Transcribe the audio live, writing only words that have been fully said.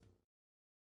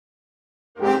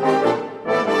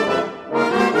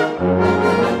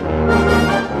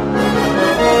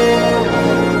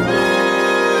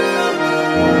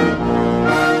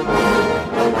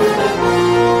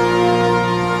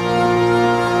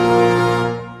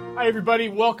everybody.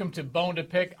 Welcome to Bone to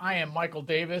Pick. I am Michael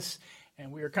Davis, and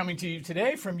we are coming to you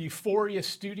today from Euphoria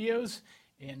Studios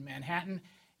in Manhattan.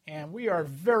 And we are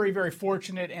very, very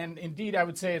fortunate, and indeed I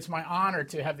would say it's my honor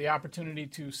to have the opportunity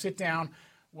to sit down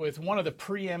with one of the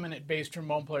preeminent bass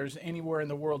trombone players anywhere in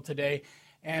the world today.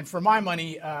 And for my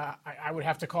money, I would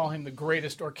have to call him the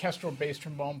greatest orchestral bass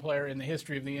trombone player in the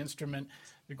history of the instrument,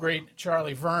 the great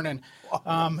Charlie Vernon. In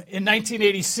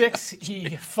 1986,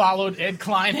 he followed Ed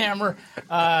Kleinhammer,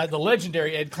 the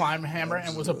legendary Ed Kleinhammer,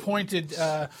 and was appointed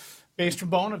bass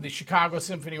trombone of the Chicago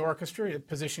Symphony Orchestra, a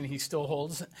position he still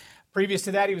holds. Previous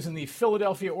to that, he was in the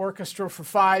Philadelphia Orchestra for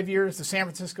 5 years, the San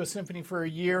Francisco Symphony for a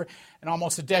year, and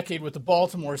almost a decade with the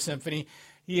Baltimore Symphony.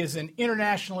 He is an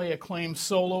internationally acclaimed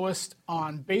soloist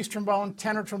on bass trombone,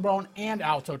 tenor trombone, and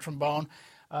alto trombone.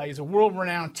 He's a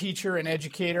world-renowned teacher and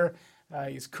educator.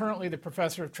 He's currently the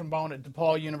professor of trombone at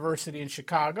DePaul University in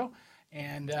Chicago.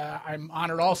 And I'm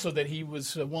honored also that he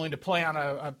was willing to play on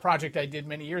a project I did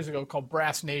many years ago called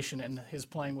Brass Nation, and his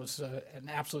playing was an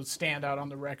absolute standout on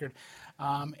the record.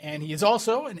 And he is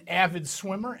also an avid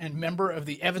swimmer and member of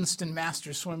the Evanston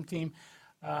Masters swim team.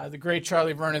 The great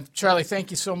Charlie Vernon. Charlie,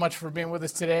 thank you so much for being with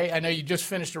us today. I know you just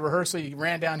finished a rehearsal. You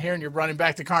ran down here and you're running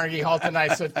back to Carnegie Hall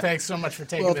tonight, so thanks so much for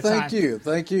taking the time. Well,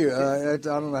 thank you. I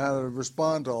don't know how to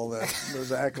respond to all that,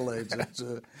 those accolades.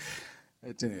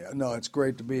 It's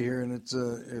great to be here, and it's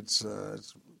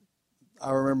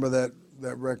I remember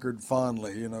that record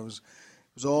fondly. You know, it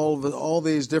was all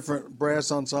these different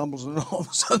brass ensembles, and all of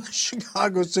a sudden the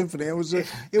Chicago Symphony. It was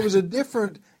a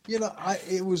different. You know,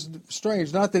 it was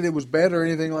strange. Not that it was bad or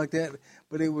anything like that,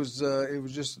 but it was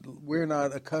just we're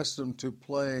not accustomed to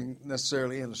playing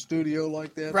necessarily in a studio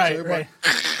like that. Right, so right.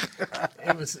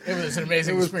 It was an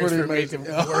amazing experience for me to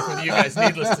work with you guys.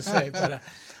 Needless to say, but.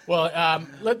 Why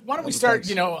don't we start,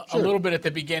 a little bit at the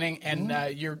beginning, and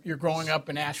you're growing up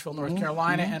in Asheville, North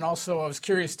Carolina, and also I was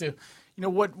curious to,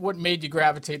 what made you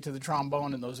gravitate to the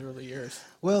trombone in those early years?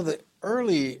 Well,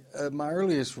 my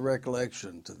earliest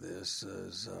recollection to this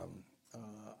is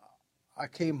I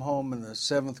came home in the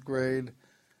 7th grade.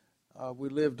 We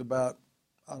lived about,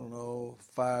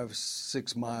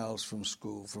 5-6 miles from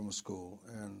school,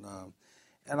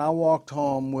 and I walked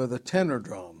home with a tenor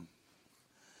drum.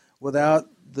 Without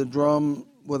the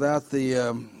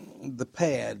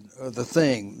pad or the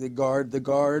thing, the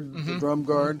drum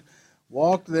guard,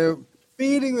 walked there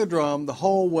beating the drum the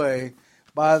whole way.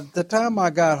 By the time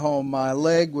I got home, my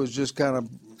leg was just kind of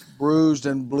bruised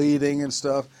and bleeding and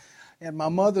stuff. And my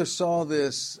mother saw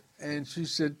this and she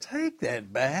said, "Take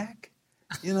that back."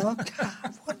 God,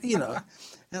 And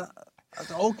I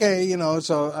said, okay,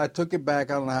 so I took it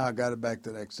back. I don't know how I got it back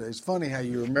the next day. It's funny how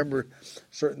you remember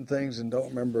certain things and don't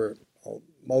remember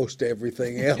most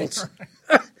everything else.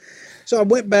 So I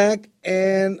went back,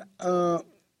 and the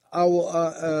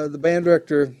band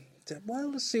director said,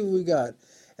 "Well, let's see what we got."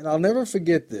 And I'll never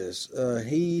forget this.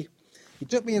 He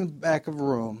took me in the back of a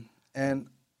room, and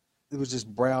there was this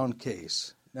brown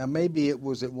case. Now, maybe it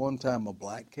was at one time a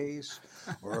black case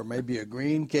or maybe a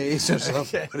green case or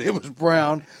something, but it was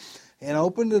brown. And I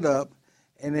opened it up,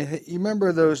 and you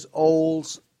remember those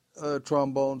Olds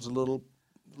trombones, little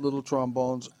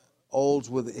trombones, Olds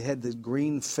it had this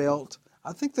green felt.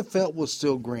 I think the felt was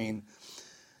still green,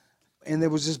 and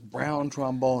there was this brown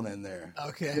trombone in there.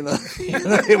 Okay,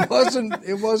 it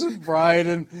wasn't bright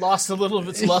and lost a little of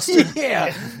its luster.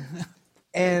 Yeah.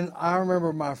 And I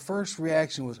remember my first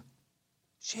reaction was,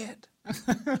 "Shit,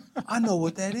 I know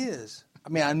what that is." I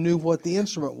mean, I knew what the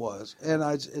instrument was, and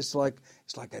it's like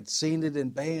I'd seen it in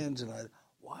bands, and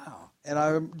wow, and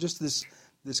I just this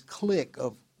click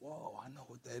of, whoa, I know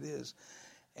what that is,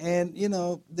 and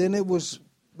then it was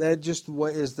that's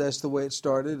the way it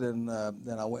started, and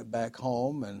then I went back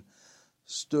home and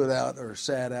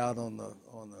sat out on the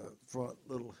front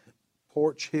little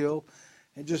porch hill,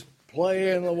 and just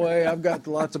playing away. I've got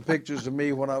lots of pictures of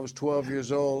me when I was 12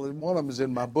 years old, and one of them is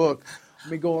in my book.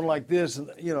 Me going like this,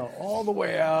 and all the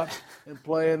way out and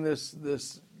playing this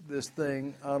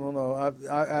thing. I don't know.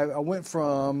 I went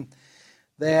from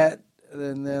that,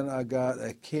 and then I got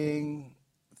a King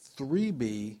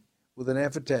 3B with an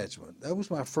F attachment. That was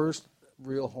my first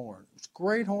real horn. It's a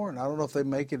great horn. I don't know if they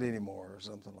make it anymore or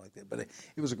something like that, but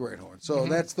it was a great horn. So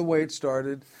that's the way it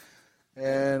started.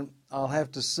 And I'll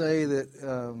have to say that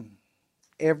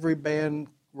every band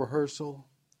rehearsal,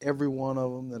 every one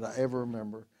of them that I ever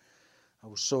remember, I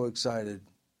was so excited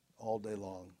all day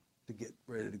long to get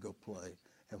ready to go play.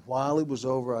 And while it was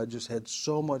over, I just had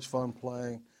so much fun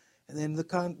playing. And then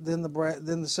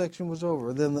the section was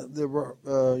over. Then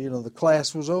the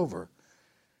class was over.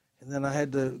 And then I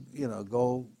had to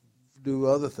go do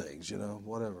other things,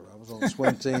 whatever. I was on the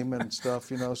swim team and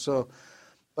stuff, so,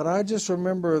 but I just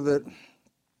remember that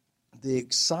the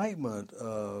excitement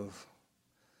of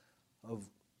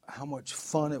how much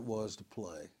fun it was to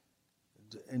play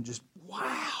and just,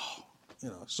 wow,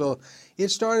 so it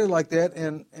started like that.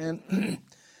 And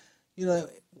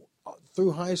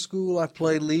through high school, I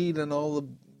played lead and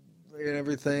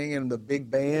everything and the big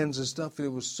bands and stuff. It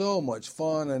was so much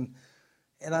fun.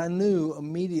 And I knew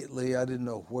immediately I didn't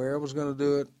know where I was going to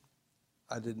do it.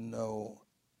 I didn't know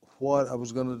what I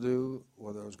was going to do,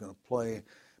 whether I was going to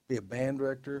be a band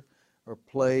director or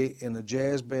play in a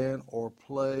jazz band or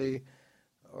play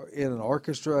in an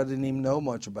orchestra. I didn't even know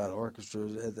much about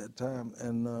orchestras at that time.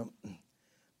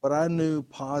 But I knew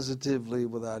positively,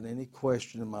 without any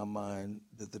question in my mind,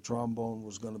 that the trombone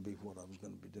was going to be what I was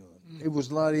going to be doing. It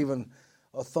was not even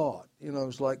a thought. It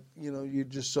was like, you're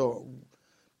just so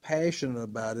passionate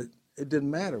about it, it didn't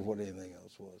matter what anything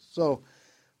else was. So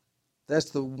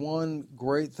that's the one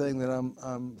great thing that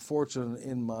I'm fortunate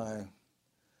in my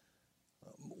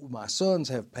sons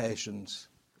have passions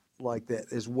like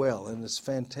that as well, and it's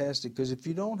fantastic because if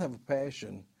you don't have a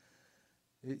passion,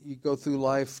 you go through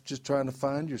life just trying to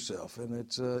find yourself, and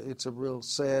it's a real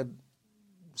sad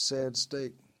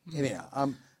state. Anyhow, I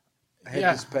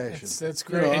had this passion. That's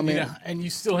great. And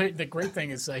you still the great thing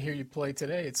is I hear you play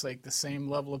today. It's like the same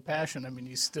level of passion. I mean,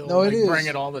 you still bring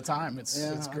it all the time.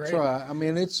 It's great. I try. I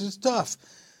mean, it's just tough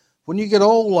when you get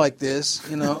old like this.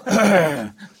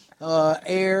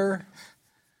 Air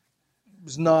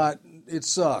is not. It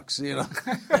sucks.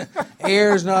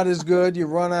 Air is not as good. You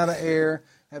run out of air.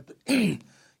 Have to.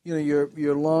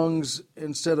 Your lungs,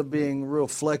 instead of being real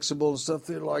flexible and stuff,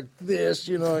 they're like this,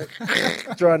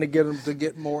 trying to get them to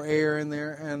get more air in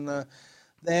there. And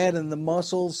that and the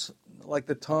muscles, like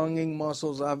the tonguing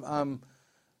muscles, I'm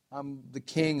the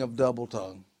king of double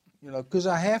tongue, because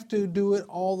I have to do it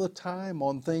all the time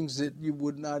on things that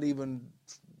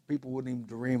people wouldn't even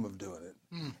dream of doing it.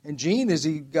 And Gene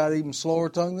he got even slower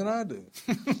tongue than I do.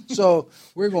 So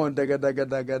we're going da ga da ga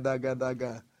da ga da ga da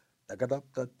ga da ga da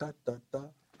da da da da.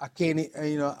 I can't,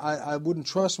 I wouldn't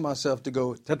trust myself to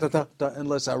go ta ta ta ta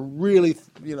unless I really,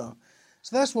 So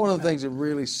that's one of the things that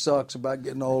really sucks about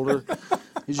getting older,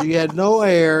 is you had no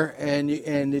air and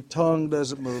your tongue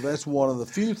doesn't move. That's one of the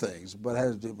few things, but it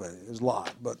has to do with it. There's a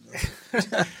lot, but.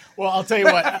 Well, I'll tell you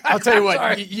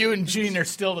what. You and Gene are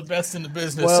still the best in the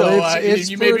business. Well, it's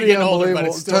you may be getting older, but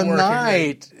it's still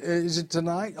tonight, working. Is it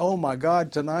tonight? Oh my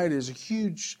God! Tonight is a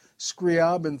huge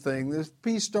Scriabin thing. This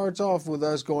piece starts off with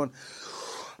us going.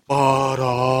 And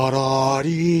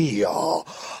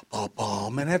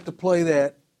have to play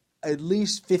that at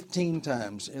least 15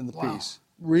 times in the piece.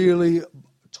 Really,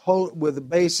 with the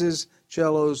basses,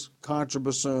 cellos,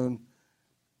 contrabassoon,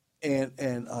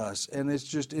 and us. And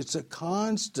it's a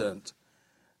constant.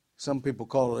 Some people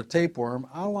call it a tapeworm.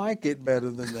 I like it better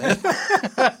than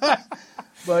that.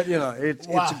 But it's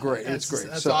great. It's great.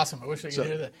 That's awesome. I wish I could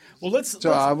hear that. Well, let's.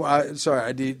 Sorry,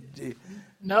 I did.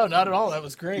 No, not at all. That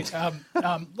was great.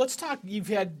 Let's talk. You've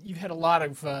had a lot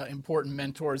of important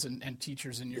mentors and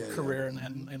teachers in your career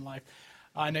and in life.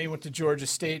 I know you went to Georgia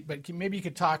State, but maybe you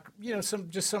could talk. Some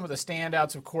of the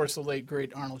standouts. Of course, the late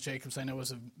great Arnold Jacobs. I know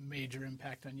was a major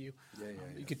impact on you.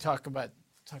 You could talk about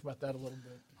that a little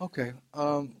bit. Okay.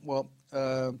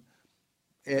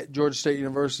 At Georgia State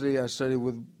University, I studied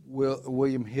with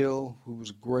William Hill, who was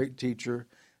a great teacher,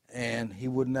 and he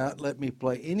would not let me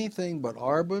play anything but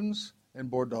Arbans and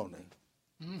Bordone.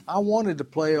 I wanted to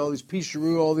play all these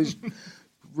Picheroux, all these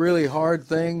really hard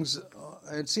things.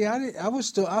 And see, I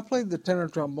played the tenor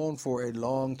trombone for a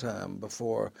long time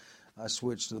before I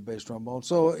switched to the bass trombone.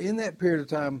 So in that period of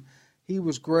time, he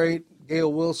was great.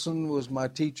 Gail Wilson was my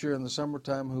teacher in the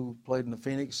summertime who played in the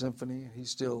Phoenix Symphony. He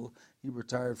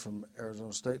retired from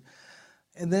Arizona State.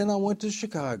 And then I went to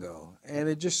Chicago, and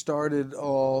it just started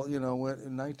all, in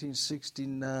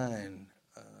 1969.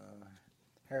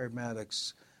 Harry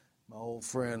Maddox, my old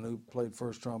friend who played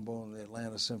first trombone in the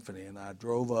Atlanta Symphony, and I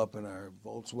drove up in our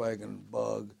Volkswagen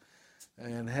Bug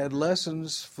and had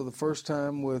lessons for the first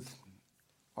time with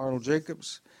Arnold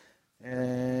Jacobs.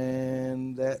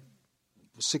 And that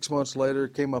 6 months later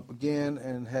came up again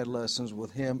and had lessons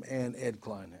with him and Ed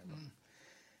Kleinhammer.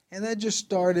 And that just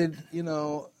started,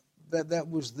 that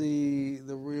was the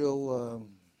real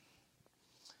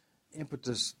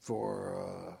impetus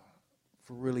for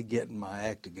really getting my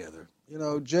act together.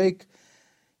 Jake,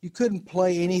 you couldn't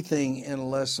play anything in a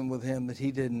lesson with him that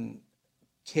he didn't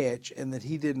catch and that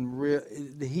he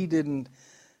didn't,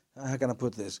 how can I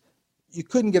put this? You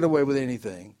couldn't get away with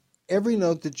anything. Every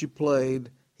note that you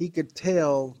played, he could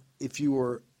tell if you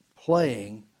were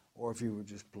playing or if you were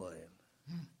just playing.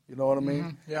 You know what I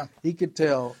mean? Yeah. He could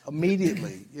tell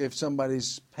immediately if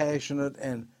somebody's passionate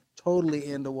and totally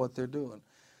into what they're doing.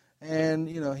 And,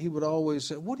 he would always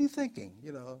say, what are you thinking?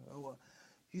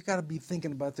 You got to be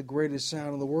thinking about the greatest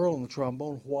sound in the world on the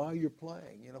trombone while you're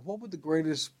playing. What would the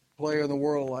greatest player in the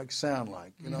world sound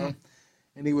like,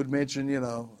 And he would mention,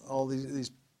 all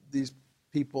these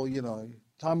people,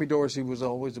 Tommy Dorsey was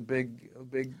always a big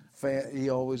fan. He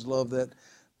always loved that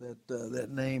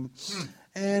name.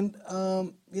 And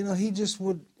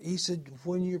he said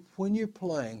when you're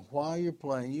playing, while you're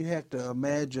playing, you have to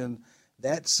imagine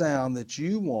that sound that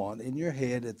you want in your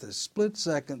head at the split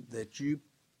second that you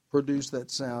produce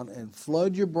that sound and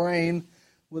flood your brain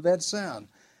with that sound.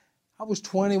 I was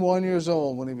 21 years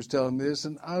old when he was telling me this,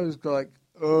 and I was like,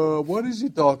 what is he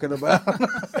talking about?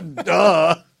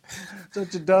 Duh.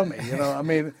 Such a dummy,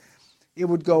 it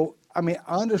would go,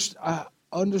 I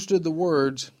understood the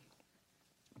words,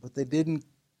 but they didn't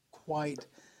quite,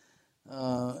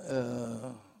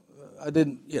 I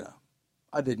didn't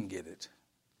get it.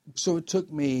 So it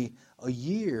took me a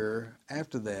year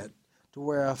after that to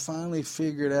where I finally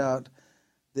figured out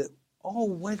that, oh,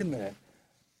 wait a minute.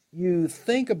 You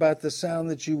think about the sound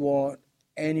that you want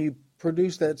and you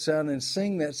produce that sound and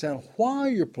sing that sound while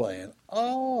you're playing.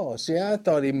 Oh, see, I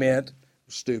thought he meant,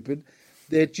 stupid,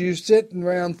 that you're sitting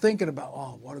around thinking about,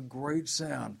 oh, what a great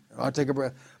sound. I take a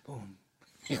breath, boom,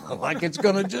 like it's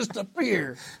going to just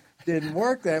appear. Didn't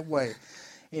work that way.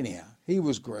 Anyhow, he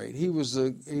was great. He was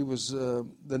the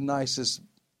nicest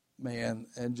man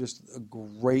and just a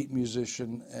great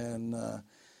musician, and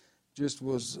just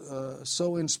was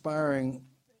so inspiring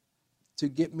to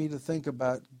get me to think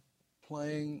about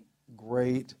playing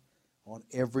great on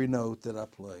every note that I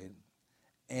played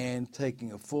and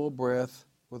taking a full breath,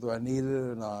 whether I needed it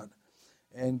or not,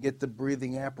 and get the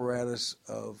breathing apparatus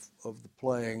of the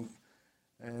playing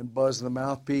and buzzing the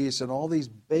mouthpiece and all these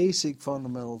basic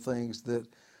fundamental things that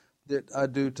I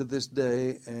do to this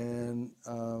day, and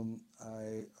I'm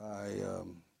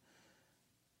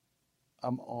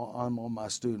on my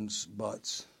students'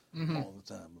 butts all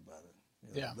the time about it.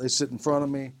 Yeah. They sit in front of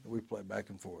me, and we play back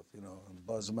and forth, and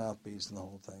buzz the mouthpiece and the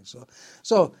whole thing.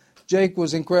 So Jake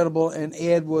was incredible, and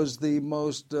Ed was the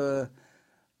most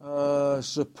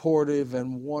supportive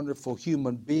and wonderful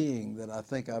human being that I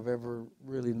think I've ever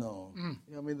really known.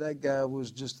 That guy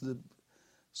was just the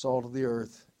salt of the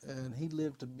earth, and he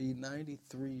lived to be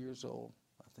 93 years old.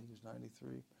 I think he was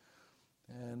 93,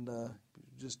 and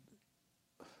just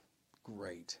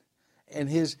great. And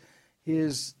his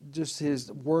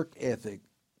work ethic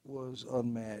was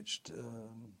unmatched.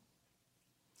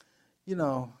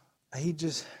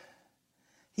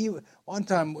 One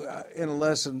time in a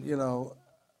lesson,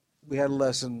 we had a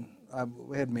lesson.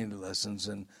 We had many lessons,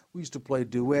 and we used to play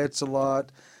duets a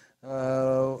lot.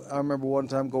 I remember one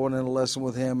time going in a lesson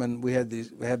with him, and we have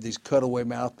these cutaway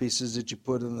mouthpieces that you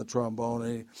put in the trombone,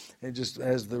 and it just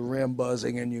has the rim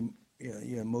buzzing, and you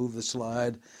move the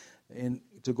slide in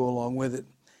to go along with it.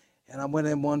 And I went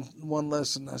in one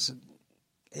lesson. I said,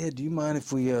 Ed, do you mind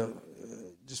if we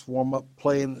just warm up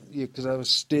playing? Because I was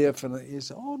stiff, and he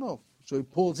said, oh no. So he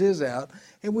pulls his out,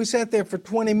 and we sat there for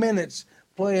 20 minutes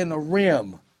playing a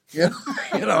rim, and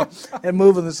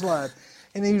moving the slide.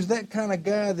 And he was that kind of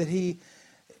guy that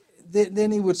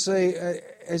then he would say,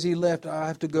 as he left, I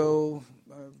have to go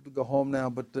home now,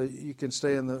 but you can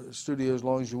stay in the studio as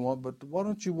long as you want, but why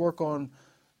don't you work on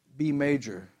B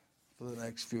major for the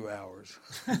next few hours?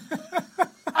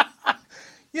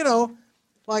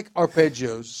 Like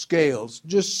arpeggios, scales,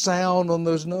 just sound on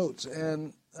those notes.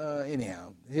 And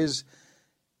anyhow,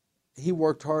 he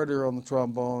worked harder on the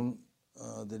trombone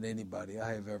than anybody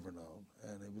I have ever known.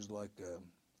 And it was like...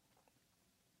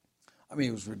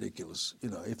 it was ridiculous.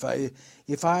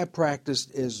 If I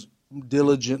practiced as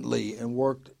diligently and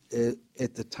worked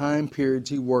at the time periods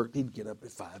he worked, he'd get up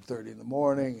at 5:30 in the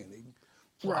morning and he'd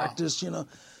practice.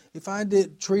 If I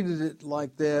treated it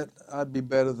like that, I'd be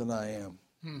better than I am,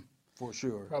 for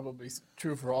sure. Probably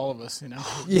true for all of us. Yeah.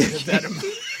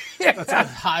 That's a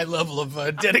high level of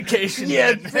dedication.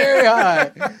 Yeah, very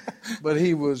high. But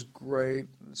he was great,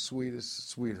 sweetest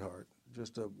sweetheart,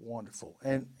 just a wonderful.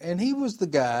 And he was the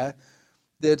guy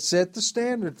that set the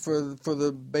standard for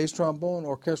the bass trombone,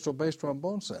 orchestral bass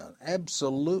trombone sound.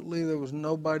 Absolutely, there was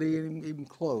nobody even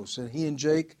close. And he and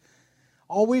Jake,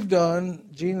 all we've done,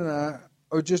 Gene and I,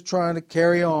 are just trying to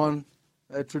carry on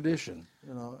a tradition,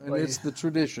 and it's the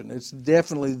tradition. It's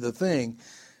definitely the thing,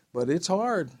 but it's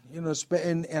hard,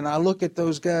 and I look at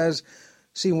those guys.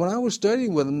 See, when I was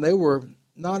studying with them, they were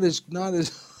not as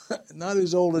not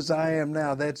as old as I am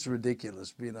now. That's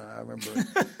ridiculous. You know, I remember.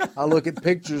 I look at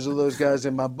pictures of those guys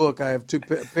in my book. I have two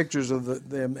pictures of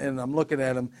them, and I'm looking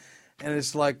at them, and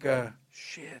it's like,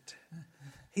 shit.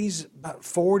 He's about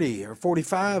 40 or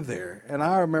 45 there, and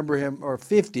I remember him, or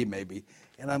 50 maybe,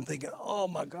 and I'm thinking, oh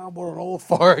my God, what an old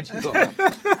fart you are.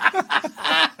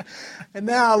 And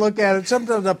now I look at it.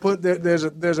 Sometimes I put there's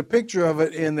a picture of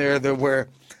it in there where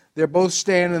they're both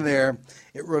standing there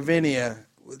at Ravinia.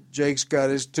 Jake's got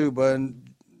his tuba and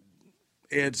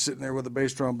Ed's sitting there with a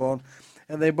bass trombone,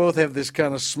 and they both have this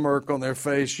kind of smirk on their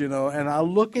face, you know. And I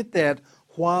look at that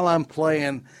while I'm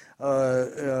playing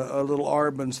a little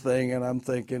Arbenz thing, and I'm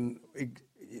thinking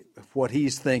what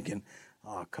he's thinking.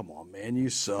 Oh, come on, man, you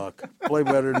suck. Play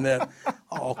better than that.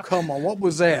 Oh, come on, what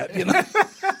was that? You know.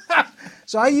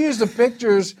 So I use the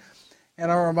pictures,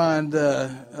 and I remind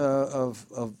of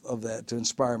that to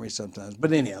inspire me sometimes.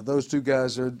 But anyhow, those two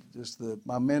guys are just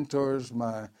my mentors,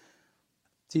 my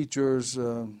teachers,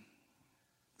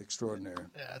 extraordinary.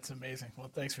 Yeah, that's amazing. Well,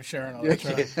 thanks for sharing all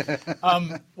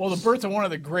that. Well, the birth of one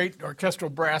of the great orchestral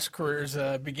brass careers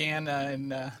began in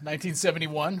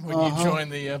 1971 when you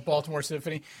joined the Baltimore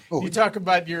Symphony. You talk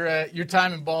about your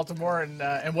time in Baltimore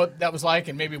and what that was like,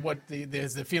 and maybe what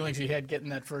the feelings you had getting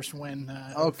that first win.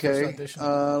 Okay, first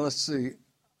audition. Let's see.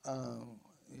 How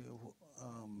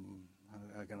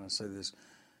can I say this?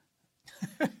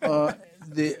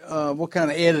 What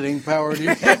kind of editing power do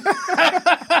you have?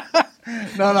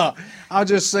 No. I'll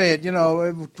just say it. You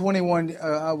know, 21.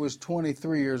 I was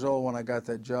 23 years old when I got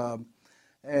that job,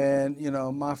 and you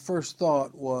know, my first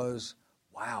thought was,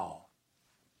 "Wow,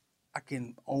 I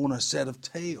can own a set of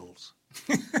tails."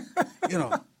 You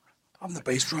know, I'm the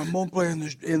bass trombone player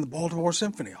in the Baltimore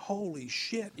Symphony. Holy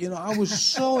shit! You know, I was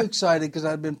so excited because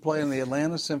I'd been playing the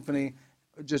Atlanta Symphony,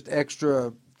 just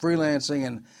extra freelancing,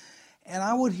 and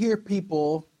I would hear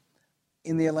people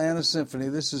in the Atlanta Symphony.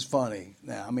 This is funny.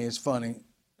 Now, I mean, it's funny.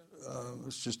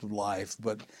 It's just life.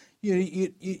 But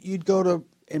you'd go to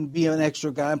and be an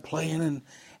extra guy and playing,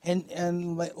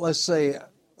 and let's say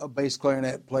a bass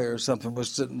clarinet player or something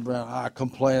was sitting around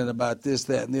complaining about this,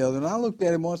 that, and the other. And I looked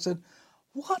at him and said,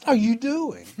 "What are you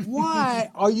doing?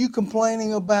 Why are you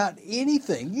complaining about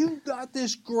anything? You got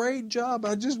this great job."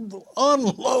 I just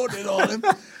unloaded on him,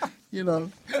 you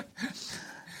know.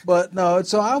 But no,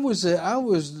 so I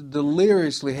was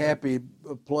deliriously happy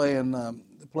playing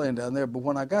down there. But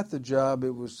when I got the job,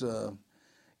 it was,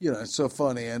 you know, it's so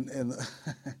funny. And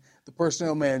the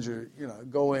personnel manager, you know,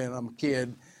 go in. I'm a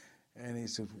kid, and he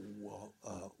said, "Well,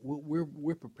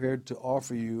 we're prepared to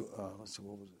offer you." I said,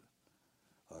 "What was it?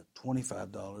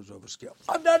 $25 over scale."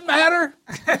 It doesn't matter.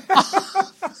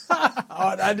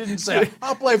 I didn't say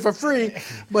I'll play for free,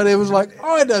 but it was like,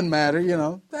 oh, it doesn't matter. You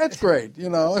know, that's great. You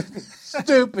know,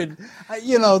 stupid.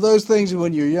 You know, those things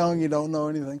when you're young, you don't know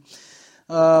anything.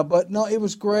 But no, it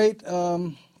was great.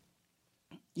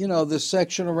 You know, the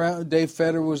section around Dave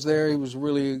Fetter was there. He was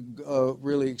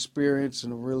really experienced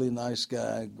and a really nice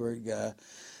guy, great guy.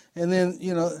 And then,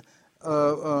 you know,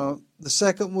 the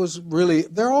second was really,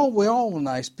 we're all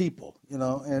nice people, you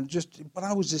know, but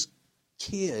I was this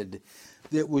kid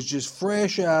that was just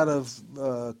fresh out of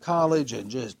college and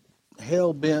just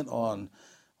hell bent on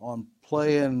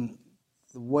playing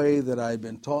the way that I'd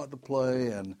been taught to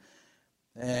play,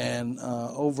 and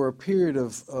over a period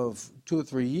of 2 or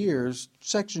 3 years,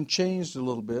 section changed a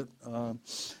little bit.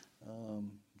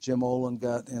 Jim Olin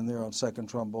got in there on second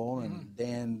trombone, and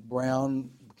Dan Brown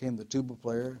became the tuba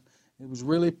player. It was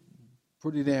really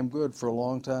pretty damn good for a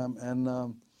long time,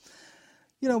 and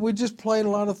you know, we just played a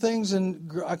lot of things,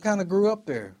 and I kind of grew up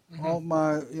there. All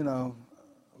my, you know,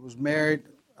 I was married.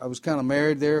 I was kind of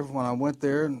married there when I went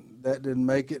there, and that didn't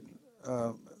make it.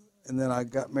 And then I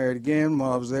got married again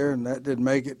while I was there, and that didn't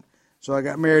make it. So I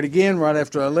got married again right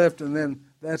after I left, and then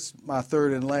that's my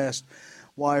third and last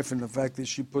wife, and the fact that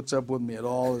she puts up with me at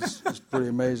all is pretty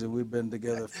amazing. We've been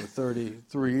together for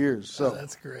 33 years. So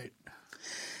that's great.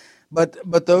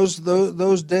 But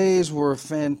those days were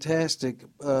fantastic.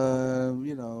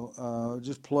 You know,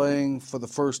 just playing for the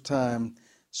first time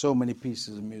so many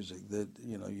pieces of music that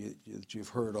you know that you've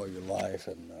heard all your life,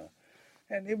 and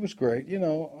it was great. You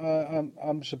know,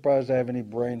 I'm surprised I have any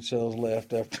brain cells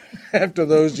left after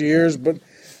those years. But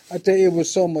I tell you, it was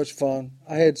so much fun.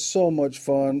 I had so much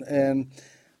fun,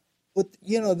 but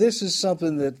you know, this is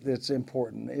something that's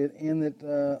important in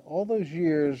that all those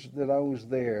years that I was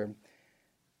there.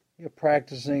 You know,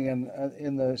 practicing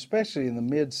and especially in the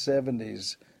mid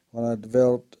 70s when I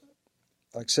developed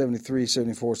like 73,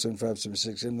 74, 75,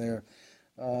 76 in there,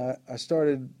 I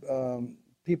started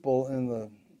people in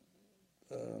the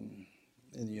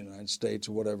United States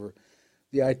or whatever.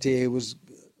 The ITA was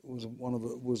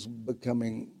was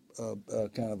becoming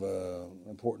kind of a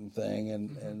important thing,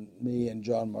 and me and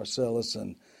John Marcellus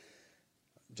and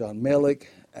John Melick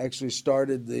actually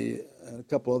started a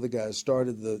couple other guys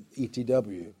started the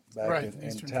ETW back in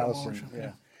Towson.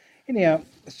 Yeah. Anyhow,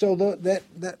 so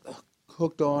that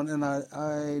hooked on, and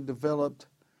I developed.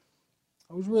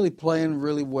 I was really playing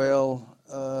really well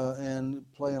and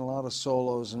playing a lot of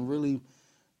solos and really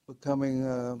becoming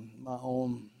my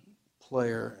own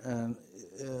player. And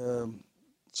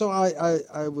so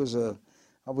I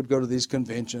would go to these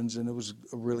conventions, and it was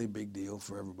a really big deal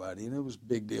for everybody, and it was a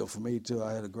big deal for me too.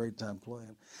 I had a great time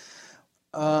playing.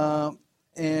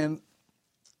 And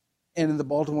in the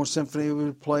Baltimore Symphony, we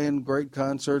were playing great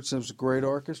concerts. It was a great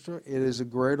orchestra. It is a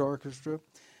great orchestra.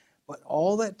 But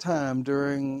all that time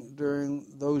during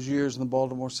those years in the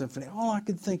Baltimore Symphony, all I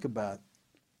could think about,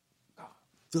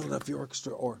 Philadelphia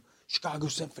Orchestra or Chicago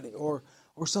Symphony or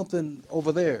something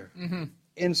over there,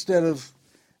 instead of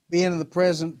being in the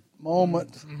present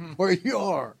moment where you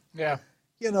are. Yeah.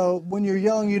 You know, when you're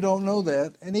young, you don't know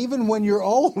that, and even when you're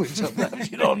old,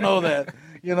 sometimes you don't know that.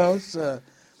 You know, it's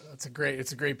a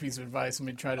great piece of advice. I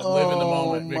mean, try to live in the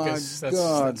moment, because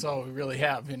that's all we really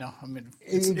have. You know, I mean,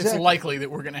 it's likely that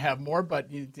we're going to have more,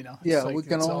 but you know, we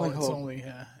can only hope. It's only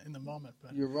in the moment.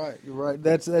 But you're right.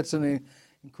 That's an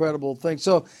incredible thing.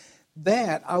 So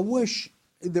that I wish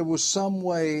there was some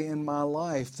way in my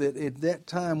life that at that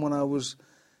time when I was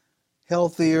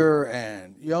healthier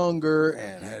and younger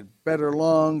and had better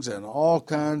lungs and all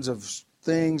kinds of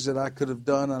things that I could have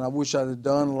done, and I wish I'd have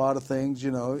done a lot of things.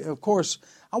 You know, of course,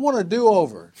 I want a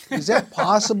do-over. Is that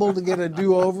possible to get a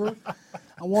do-over?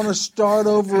 I want to start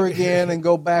over again and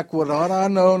go back with what I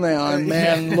know now, and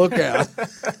man, look out.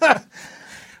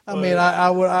 I mean,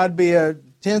 I'd be a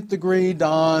 10th degree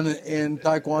Dan in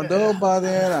Taekwondo by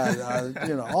then.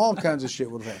 You know, all kinds of shit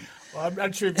would have happened. Well, I'm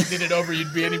not sure if you did it over,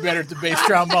 you'd be any better at the bass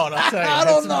trombone. I'll tell you. I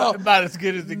don't know. About as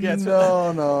good as it gets.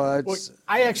 No. Well,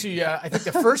 I actually, I think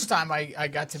the first time I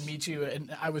got to meet you,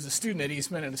 and I was a student at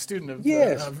Eastman and a student of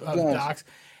Doc's,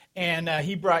 and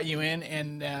he brought you in,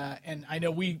 and I know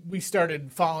we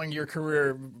started following your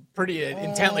career pretty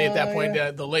intently at that point.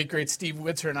 The late great Steve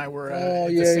Witzer and I were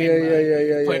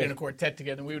played in a quartet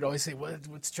together, and we would always say,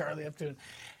 "What's Charlie up to?"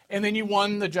 And then you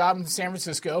won the job in San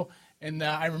Francisco. And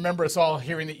I remember us all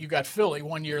hearing that you got Philly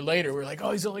 1 year later. We were like,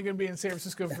 "Oh, he's only going to be in San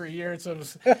Francisco for a year." So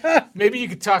maybe you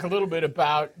could talk a little bit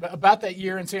about that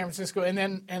year in San Francisco, and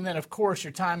then of course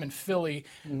your time in Philly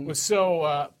was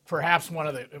so perhaps one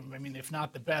of the, I mean, if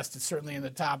not the best, it's certainly in the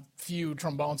top few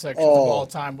trombone sections of all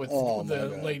time with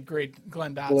the late great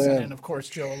Glenn Dotson and of course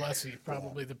Joe Alessi,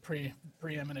 probably the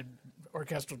preeminent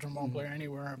orchestral trombone player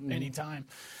anywhere, anytime.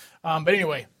 But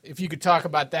anyway, if you could talk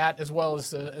about that as well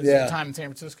as the time in San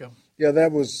Francisco. Yeah,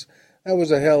 that was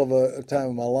a hell of a time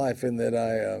in my life, in that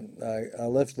I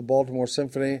left the Baltimore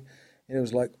Symphony, and it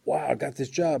was like, wow, I got this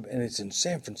job, and it's in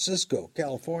San Francisco,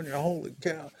 California. Holy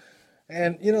cow!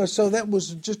 And you know, so that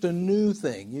was just a new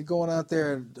thing. You're going out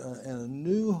there in a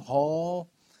new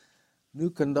hall, new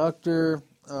conductor,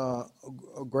 a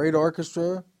great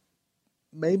orchestra,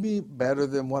 maybe better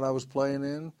than what I was playing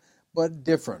in, but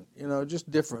different. You know, just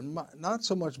different. Not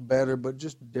so much better, but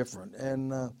just different.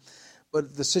 And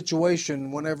but the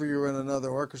situation, whenever you're in another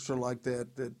orchestra like that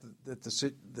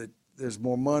there's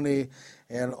more money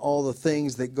and all the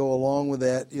things that go along with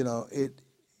that,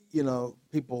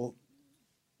 people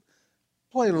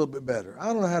play a little bit better. I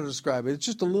don't know how to describe it. It's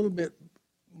just a little bit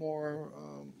more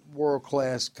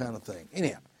world-class kind of thing.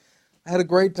 Anyhow, I had a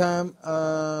great time.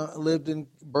 I lived in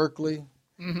Berkeley.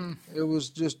 Mm-hmm. It was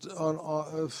just it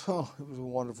was a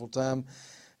wonderful time,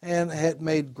 and had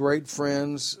made great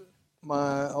friends.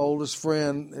 My oldest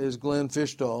friend is Glenn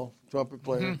Fishtall, trumpet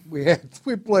player. Mm-hmm.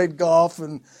 We played golf,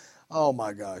 and oh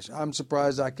my gosh, I'm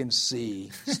surprised I can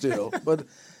see still. But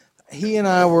he and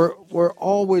I were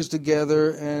always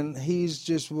together, and he's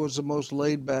just was the most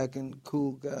laid back and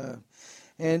cool guy.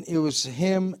 And it was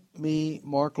him, me,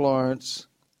 Mark Lawrence,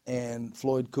 and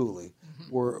Floyd Cooley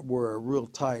were a real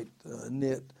tight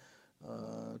knit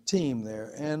team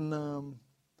there, and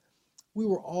we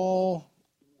were all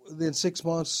within 6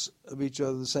 months of each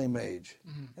other, the same age.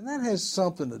 Mm-hmm. And that has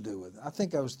something to do with it. I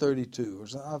think I was 32 or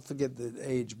something. I forget the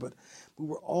age, but we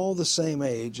were all the same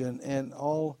age, and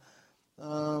all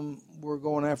were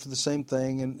going after the same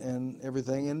thing and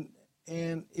everything.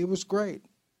 And it was great.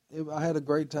 I had a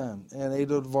great time. And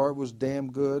Ado Dvart was damn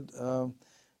good. And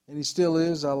he still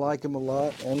is. I like him a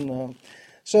lot. And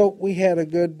so we had a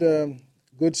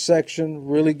good section,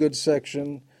 really good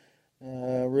section.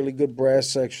 Really good brass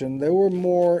section. It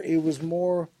was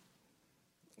more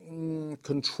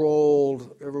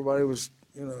controlled. Everybody was,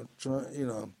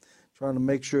 trying trying to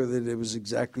make sure that it was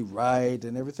exactly right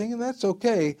and everything, and that's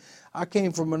okay. I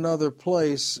came from another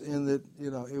place in that,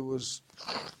 it was,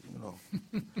 I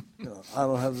don't know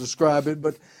how to describe it,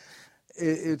 but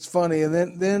it's funny.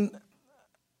 And then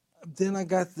I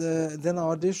got the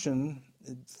audition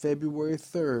February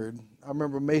 3rd. I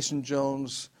remember Mason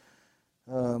Jones,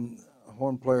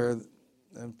 horn player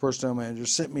and personnel manager,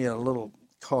 sent me a little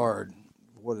card.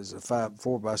 What is it,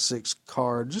 4x6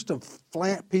 card, just a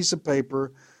flat piece of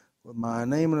paper with my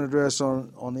name and address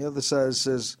on the other side. It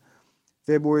says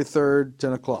February 3rd,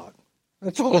 10 o'clock.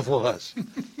 That's all it was.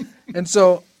 And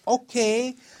so,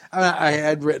 okay. I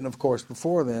had written, of course,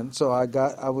 before then, so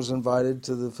I was invited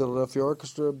to the Philadelphia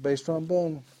Orchestra bass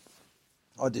trombone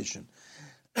audition.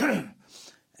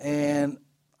 And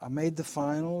I made the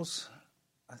finals.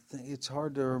 I think it's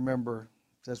hard to remember.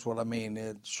 That's what I mean,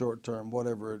 it's short term,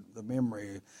 whatever, the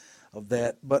memory of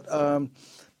that. But I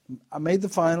made the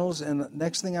finals, and the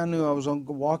next thing I knew, I was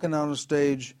walking out on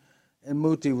stage, and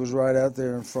Muti was right out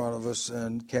there in front of us,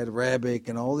 and Kat Rabick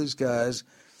and all these guys.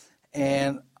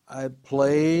 And I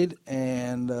played,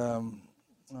 and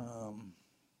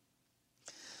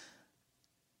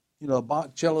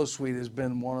Bach cello suite has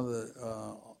been one of the,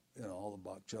 all the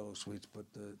Bach cello suites, but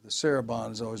the Sarabande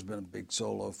has always been a big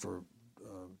solo for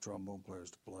trombone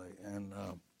players to play. And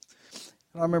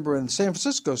I remember in the San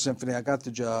Francisco Symphony, I got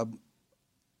the job,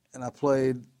 and I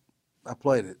played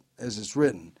it as it's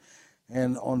written.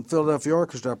 And on Philadelphia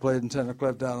Orchestra, I played in tenor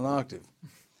clef down an octave,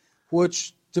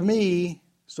 which to me,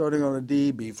 starting on a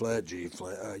D, B flat, G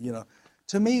flat,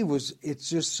 to me it's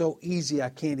just so easy. I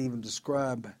can't even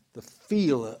describe the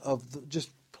feel of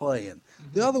just playing.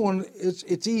 Mm-hmm. The other one,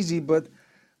 it's easy, but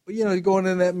going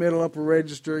in that middle upper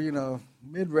register,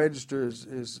 mid register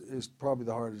is probably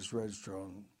the hardest register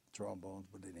on trombones.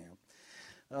 But anyhow,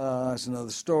 that's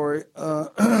another story.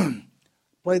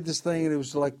 Played this thing, and it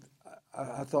was like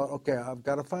I thought, okay, I've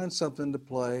got to find something to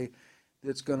play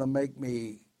that's going to make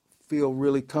me feel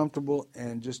really comfortable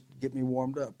and just get me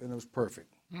warmed up, and it was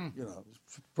perfect. It was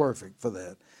perfect for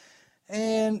that.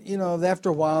 And after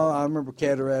a while, I remember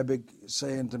Kat Rabick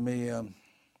saying to me,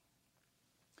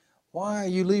 "Why are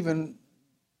you leaving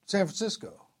San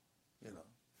Francisco?"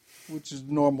 Which is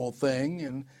a normal thing.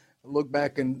 And I look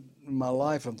back in my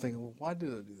life, I'm thinking, well, why did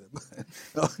I do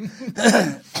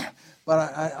that? But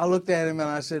I looked at him and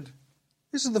I said,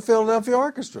 "This is the Philadelphia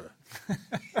Orchestra,"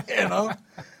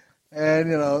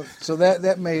 And so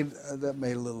that made a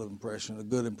little impression, a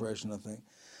good impression, I think.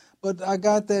 But I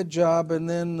got that job, and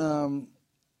then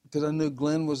because I knew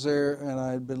Glenn was there, and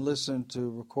I had been listening to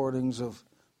recordings of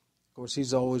course,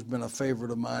 he's always been a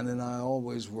favorite of mine, and I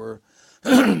always were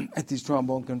at these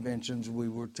trombone conventions. We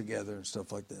were together and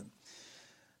stuff like that.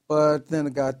 But then I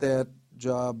got that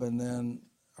job, and then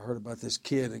I heard about this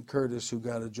kid in Curtis who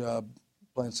got a job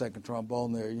playing second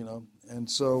trombone there, And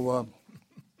so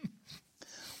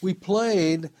we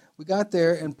got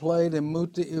there and played, and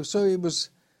Muti, so it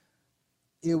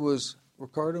was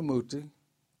Ricardo Muti,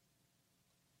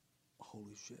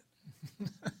 holy shit,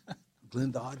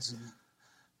 Glenn Dodson,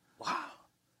 wow,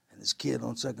 and this kid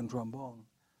on second trombone,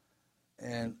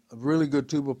 and a really good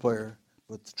tuba player,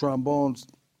 but the trombones,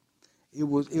 it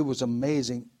was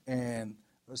amazing. And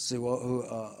let's see,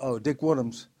 Dick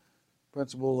Woodhams,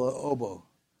 principal oboe.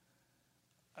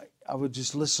 I would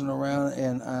just listen around,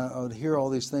 and I would hear all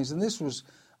these things. And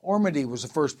Ormady was the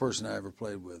first person I ever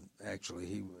played with, actually.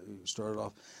 He started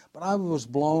off. But I was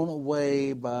blown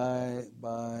away by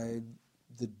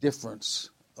the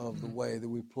difference of the way that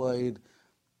we played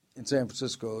in San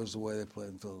Francisco as the way they played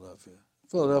in Philadelphia.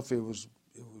 Philadelphia it was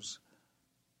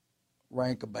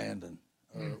rank abandon.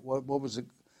 What was it?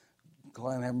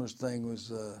 Kleinhammer's thing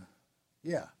was, a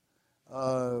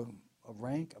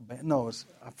rank abandon. No,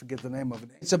 I forget the name of it.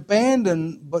 It's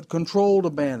abandon, but controlled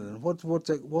abandon. What's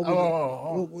that?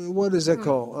 What is that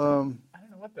called? I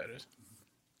don't know what that is.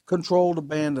 Controlled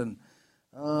abandon.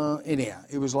 Anyhow,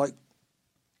 it was like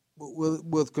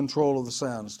with control of the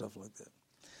sound and stuff like that.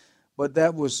 But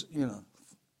that was,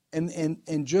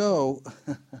 and Joe.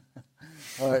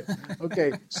 All right,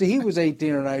 okay. See, he was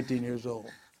 18 or 19 years old,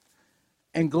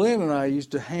 and Glenn and I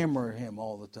used to hammer him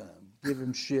all the time, give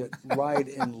him shit right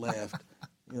and left,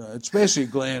 especially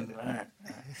Glenn.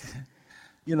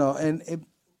 And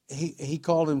he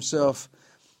called himself,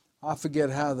 I forget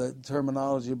how the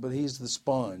terminology, but he's the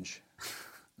sponge.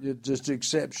 You just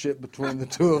accept shit between the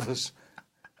two of us.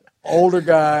 Older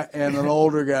guy and an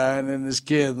older guy, and then this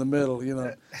kid in the middle,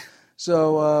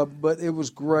 So, but it was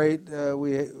great.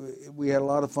 We had a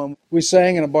lot of fun. We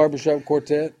sang in a barbershop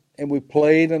quartet, and we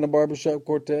played in a barbershop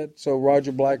quartet. So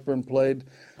Roger Blackburn played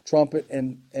trumpet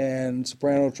and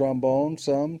soprano trombone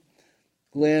some.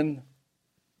 Glenn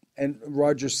and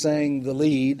Roger sang the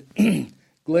lead.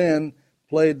 Glenn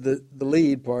played the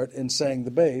lead part and sang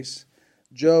the bass.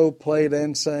 Joe played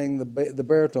and sang the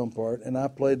baritone part, and I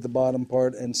played the bottom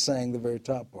part and sang the very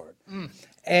top part.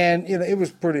 And it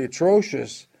was pretty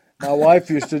atrocious. My wife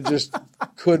used to just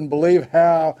couldn't believe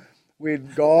how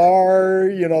we'd gar,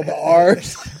 the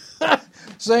art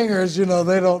singers. They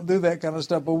don't do that kind of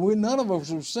stuff. But none of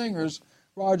us were singers.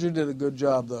 Roger did a good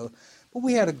job though. But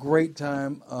we had a great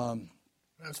time.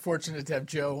 I was fortunate to have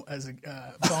Joe as a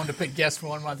Bone to Pick guest for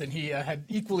 1 month, and he had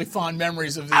equally fond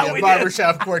memories of the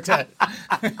Barbershop Quartet.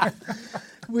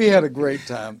 We had a great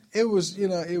time. It was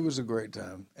a great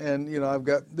time. And, I've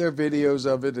got their videos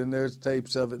of it and there's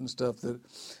tapes of it and stuff that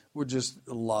were just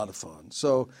a lot of fun.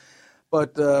 So,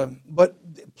 but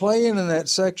playing in that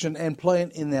section and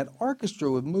playing in that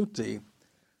orchestra with Muti,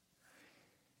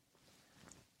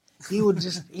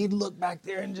 he'd look back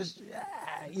there and just,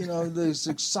 this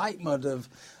excitement of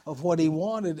what he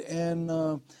wanted,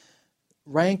 and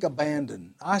rank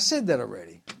abandon. I said that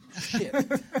already. Shit.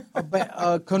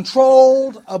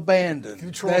 Controlled abandon.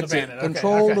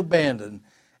 Controlled abandon.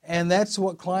 And that's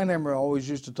what Kleinhammer always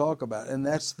used to talk about, and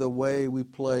that's the way we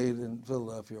played in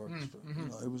Philadelphia Orchestra.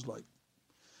 It was like,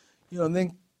 and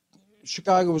then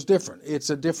Chicago was different. It's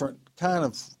a different kind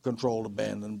of controlled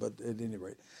abandon, but at any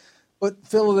rate. But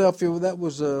Philadelphia, that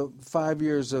was 5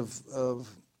 years of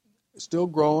still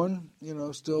growing,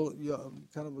 still young,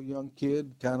 kind of a young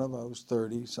kid, I was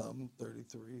 30-something,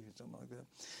 33, something like that.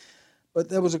 But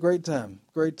that was a great time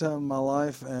in my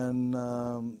life,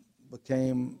 and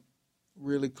became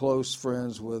really close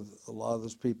friends with a lot of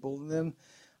those people. And then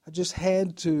I just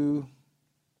had to,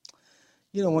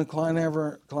 when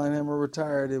Kleinhammer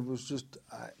retired, it was just,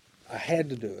 I had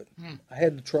to do it. I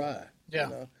had to try.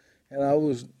 Yeah. And I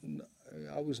was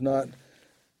not,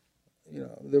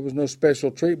 there was no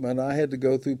special treatment. I had to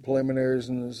go through preliminaries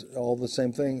and all the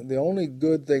same thing. The only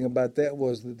good thing about that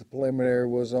was that the preliminary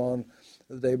was on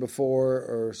the day before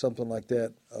or something like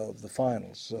that of the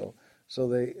finals. So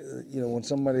they, when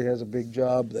somebody has a big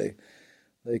job, they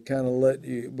kind of let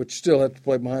you, but you still have to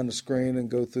play behind the screen and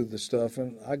go through the stuff.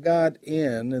 And I got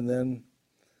in and then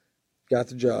got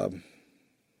the job.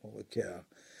 Holy cow.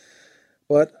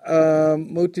 But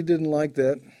Muti didn't like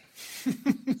that.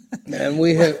 And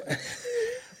we have...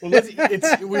 Well,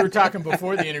 we were talking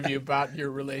before the interview about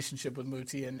your relationship with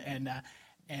Muti, and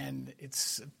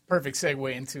it's a perfect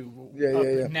segue into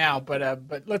now.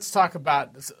 But let's talk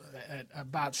about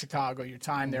Chicago. Your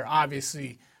time there,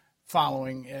 obviously,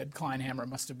 following Ed Kleinhammer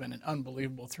must have been an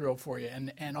unbelievable thrill for you,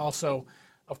 and also,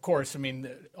 of course, I mean,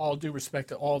 all due respect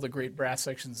to all the great brass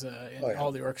sections in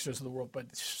all the orchestras of the world,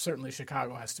 but certainly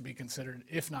Chicago has to be considered,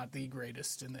 if not the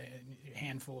greatest, in the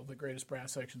handful of the greatest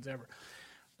brass sections ever.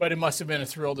 But it must have been a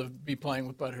thrill to be playing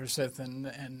with Bud Herseth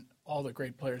and all the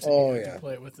great players that you got to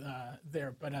play with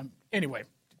there. But anyway,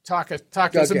 talk to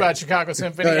us about Chicago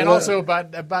Symphony and also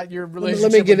about your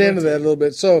relationship. Let me get into that a little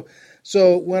bit. So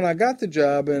when I got the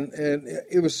job, and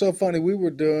it was so funny, we were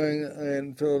doing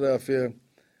in Philadelphia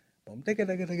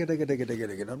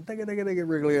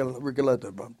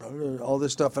all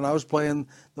this stuff, and I was playing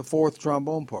the fourth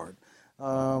trombone part,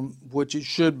 which it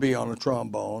should be on a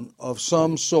trombone of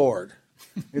some sort.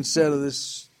 Instead of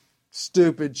this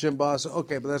stupid chimbasa.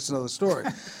 Okay, but that's another story.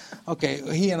 Okay,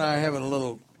 he and I are having a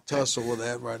little tussle with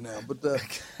that right now. But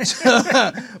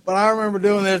but I remember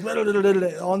doing this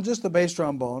on just the bass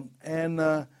trombone, and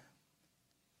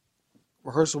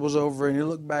rehearsal was over, and he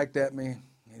looked back at me,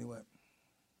 and he went,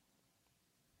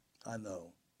 "I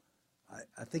know."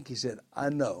 I think he said, "I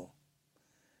know,"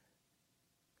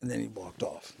 and then he walked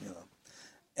off.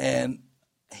 And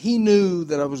he knew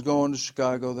that I was going to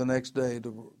Chicago the next day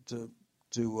to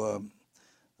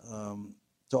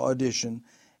audition,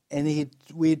 and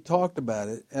we had talked about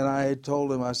it, and I had told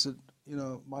him, I said,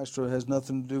 Maestro, it has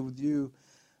nothing to do with you.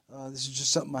 This is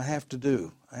just something I have to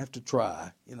do. I have to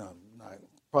try. I'm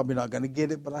probably not going to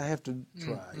get it, but I have to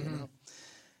try.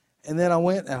 And then I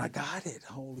went and I got it.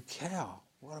 Holy cow!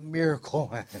 What a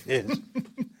miracle it is!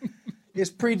 It's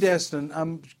predestined.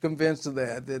 I'm convinced of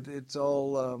that. That it's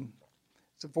all.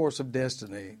 It's a force of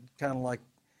destiny, kind of like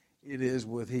it is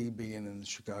with he being in the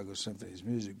Chicago Symphony's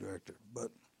music director.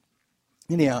 But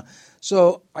anyhow,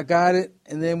 so I got it,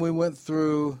 and then we went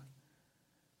through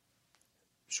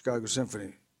Chicago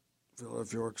Symphony,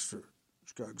 Philadelphia Orchestra,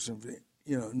 Chicago Symphony,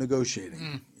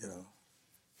 negotiating,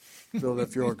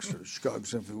 Philadelphia Orchestra, Chicago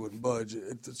Symphony wouldn't budge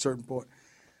at a certain point.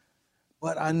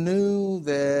 But I knew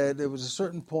that there was a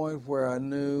certain point where I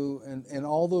knew, and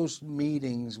all those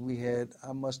meetings we had,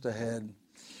 I must have had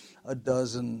a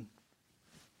dozen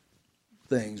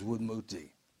things with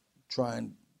Muti,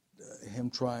 trying him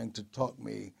trying to talk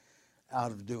me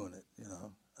out of doing it,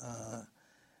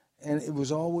 and it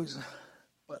was always,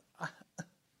 but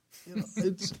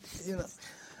it's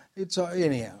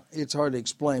anyhow, it's hard to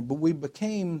explain. But we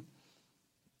became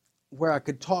where I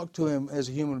could talk to him as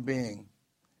a human being,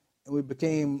 and we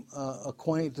became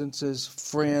acquaintances,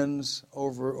 friends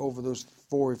over those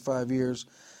 4 or 5 years,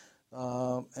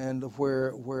 and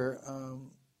where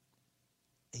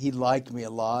he liked me a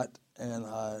lot, and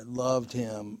I loved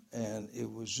him, and it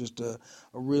was just a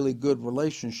really good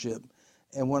relationship.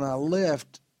 And when I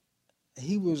left,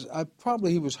 he was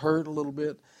hurt a little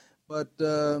bit, but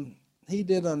he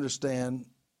did understand,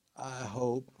 I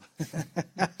hope.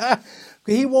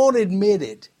 He won't admit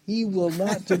it. He will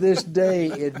not to this day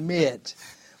admit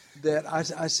that I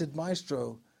said,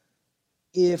 Maestro,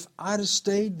 if I'd have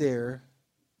stayed there,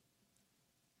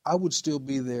 I would still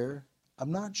be there.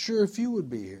 I'm not sure if you would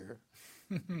be here.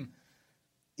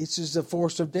 It's just a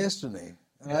force of destiny.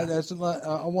 Yeah.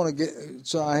 I want to get,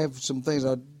 so I have some things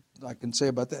I can say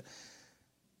about that.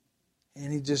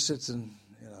 And he just sits and,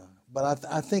 but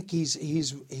I think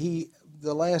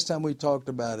the last time we talked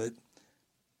about it,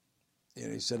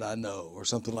 he said, I know, or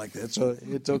something like that. So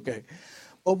it's okay.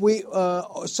 But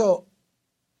so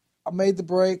I made the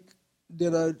break,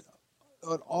 did an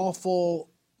awful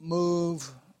move,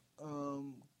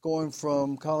 going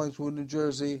from Collingswood, New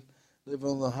Jersey, living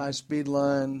on the high-speed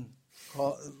line,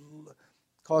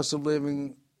 cost of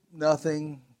living,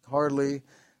 nothing, hardly,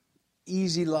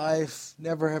 easy life,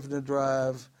 never having to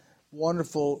drive,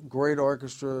 wonderful, great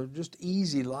orchestra, just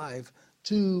easy life,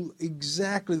 to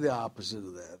exactly the opposite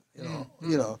of that.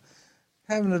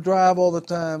 Having to drive all the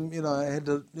time. I had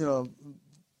to,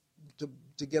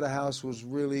 to get a house was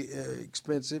really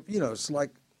expensive. It's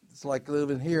like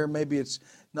living here. Maybe it's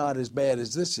not as bad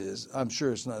as this is. I'm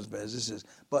sure it's not as bad as this is.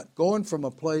 But going from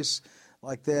a place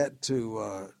like that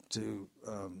to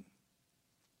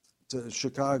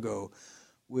Chicago,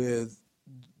 with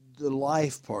the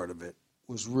life part of it,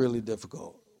 was really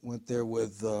difficult. Went there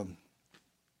with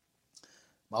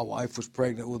my wife was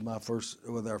pregnant with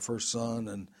our first son,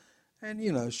 and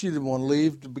she didn't want to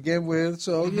leave to begin with.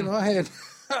 So I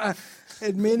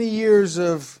had many years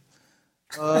of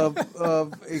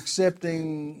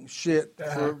accepting shit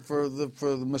for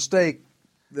the mistake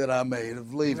that I made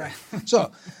of leaving. Right.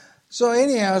 So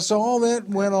anyhow, all that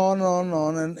went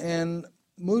on, and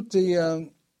Muti,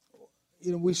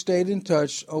 we stayed in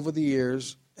touch over the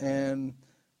years, and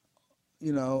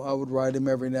I would write him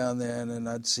every now and then, and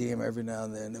I'd see him every now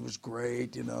and then. It was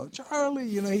great,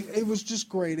 Charlie, it was just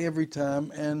great every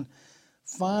time. And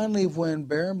finally, when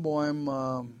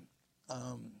Barenboim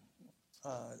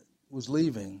was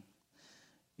leaving,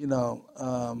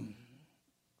 I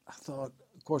thought,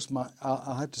 of course,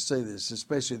 I'll have to say this,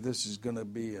 especially if this is going to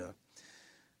be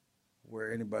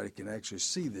where anybody can actually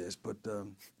see this, but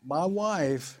my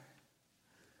wife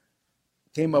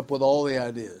came up with all the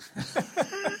ideas.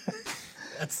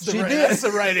 That's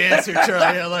the right answer,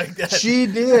 Charlie. I like that. She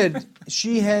did.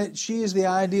 She is the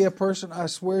idea person. I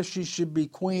swear she should be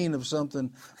queen of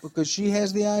something, because she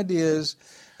has the ideas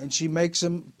and she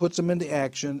puts them into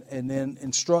action, and then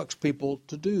instructs people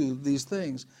to do these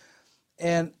things.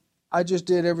 And I just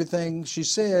did everything she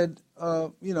said,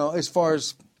 as far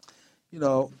as,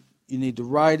 you need to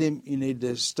write him, you need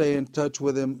to stay in touch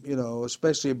with him,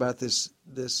 especially about this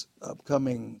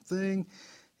upcoming thing.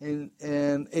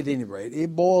 And at any rate,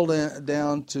 it boiled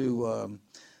down to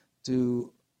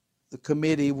the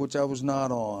committee, which I was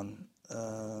not on,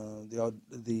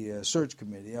 the search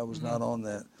committee. I was not on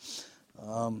that.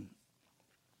 And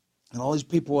all these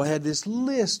people had this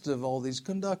list of all these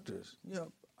conductors.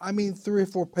 3 or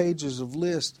 4 pages of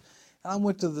list. And I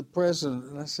went to the president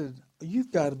and I said,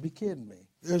 "You've got to be kidding me.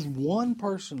 There's one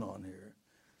person on here.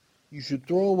 You should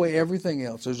throw away everything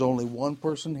else. There's only one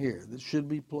person here that should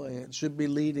be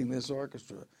leading this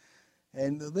orchestra."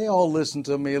 And they all listened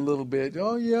to me a little bit.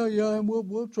 "Oh, yeah, and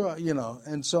we'll try,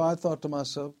 And so I thought to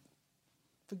myself,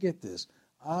 forget this.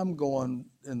 I'm going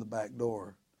in the back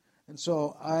door. And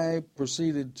so I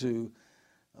proceeded to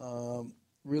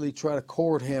really try to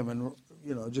court him, and,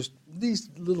 just these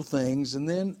little things. And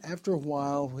then after a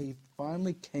while, he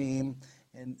finally came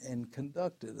and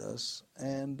conducted us,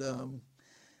 and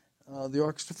the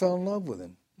orchestra fell in love with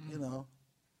him, And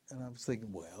I was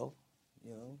thinking, well,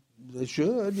 they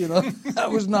should,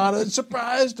 That was not a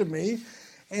surprise to me.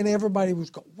 And everybody was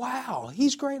going, "Wow,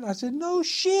 he's great." And I said, "No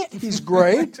shit, he's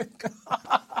great."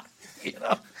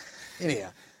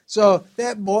 Anyhow, so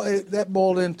that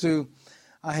boiled into,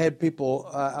 I had people,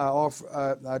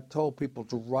 I told people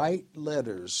to write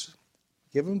letters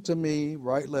Give them to me,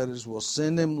 write letters. We'll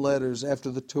send him letters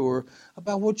after the tour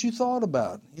about what you thought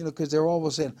about, because they're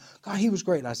always saying, God, he was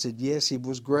great. And I said, yes, he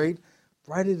was great.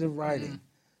 Write it in writing.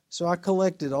 So I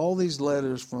collected all these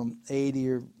letters from 80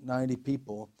 or 90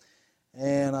 people,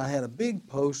 and I had a big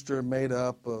poster made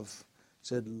up of,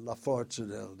 said, La Forza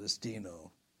del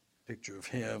Destino, picture of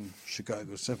him,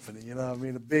 Chicago Symphony, a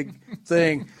big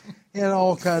thing, and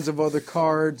all kinds of other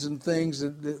cards and things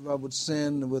that I would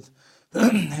send with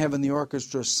having the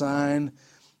orchestra sign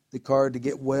the card, to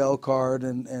get well card,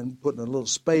 and putting a little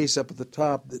space up at the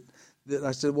top that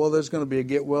I said, well, there's going to be a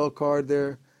get well card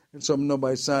there, and so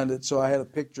nobody signed it, so I had a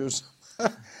picture.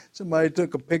 Somebody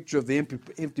took a picture of the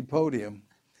empty podium,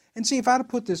 and see, if I'd have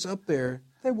put this up there,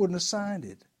 they wouldn't have signed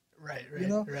it. Right.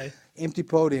 Right. Empty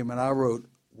podium, and I wrote,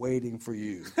 waiting for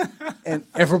you, and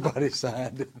everybody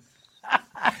signed it.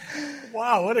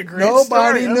 Wow, what a great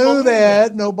Nobody story. knew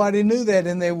that. Nobody knew that,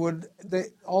 and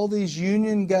all these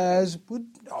union guys would,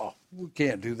 we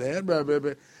can't do that, blah, blah,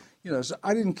 blah. So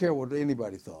I didn't care what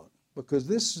anybody thought, because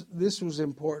this was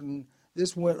important.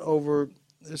 This went over.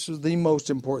 This was the most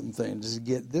important thing, is to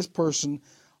get this person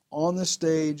on the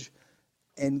stage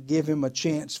and give him a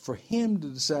chance for him to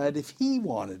decide if he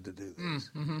wanted to do this.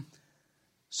 Mm-hmm.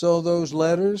 So those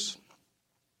letters,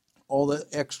 all the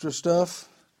extra stuff,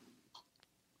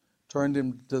 turned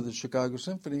him to the Chicago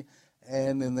Symphony,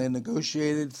 and then they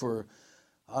negotiated for,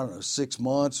 6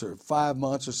 months or 5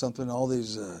 months or something. All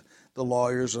these the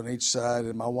lawyers on each side,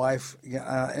 and my wife, he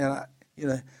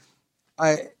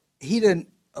didn't.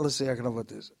 Let's see, I can know about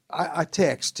this. I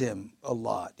text him a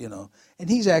lot, and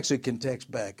he's actually can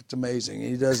text back. It's amazing.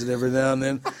 He does it every now and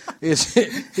then.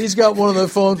 He's got one of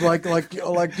those phones like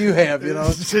you have,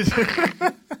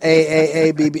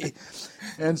 AAABB.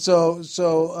 And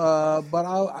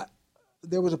but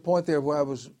there was a point there where I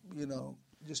was,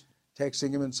 just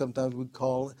texting him, and sometimes we'd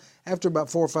call. After about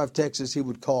 4 or 5 texts, he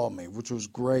would call me, which was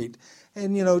great,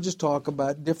 and just talk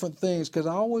about different things, because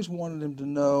I always wanted him to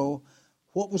know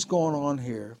what was going on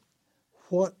here,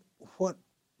 what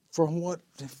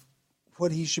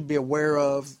he should be aware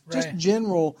of, right. Just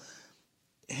general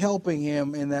helping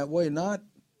him in that way, not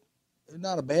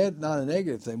a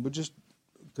negative thing, but just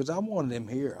because I wanted him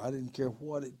here. I didn't care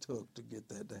what it took to get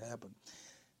that to happen.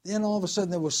 Then all of a sudden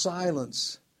there was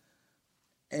silence,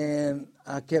 and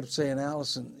I kept saying,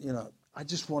 Allison, I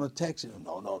just want to text him.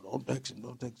 No, don't text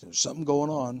him. There's something going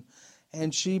on.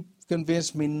 And she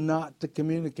convinced me not to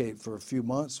communicate for a few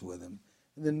months with him.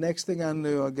 And the next thing I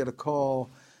knew, I get a call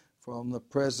from the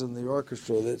president of the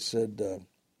orchestra that said,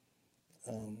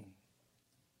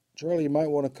 Charlie, you might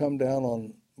want to come down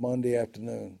on Monday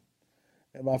afternoon.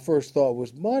 And my first thought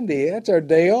was, Monday? That's our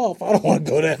day off. I don't want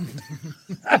to go down.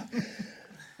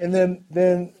 And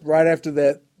then right after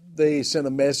that, they sent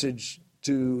a message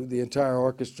to the entire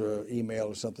orchestra, email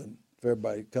or something, for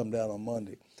everybody to come down on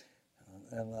Monday.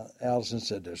 And Allison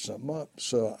said, there's something up.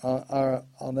 So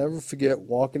I'll never forget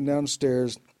walking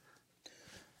downstairs.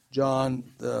 John,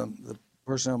 the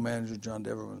personnel manager, John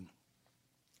Deverman,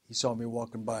 he saw me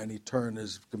walking by, and he turned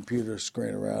his computer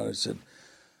screen around and said,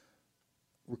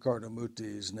 Riccardo Muti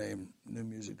is named new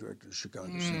music director of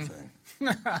Chicago Symphony.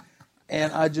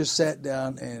 And I just sat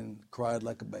down and cried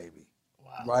like a baby.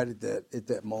 Wow. Right at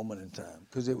that moment in time,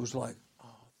 because it was like,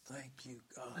 oh, thank you,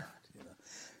 God.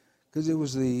 Because it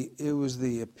was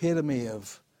the epitome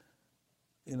of,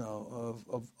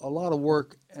 of a lot of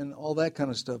work and all that kind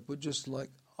of stuff, but just like,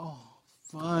 oh,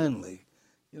 finally,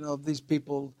 these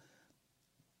people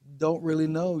don't really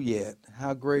know yet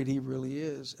how great he really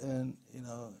is, and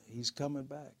he's coming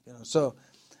back. So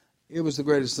it was the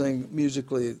greatest thing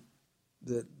musically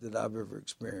that I've ever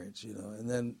experienced. And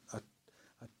then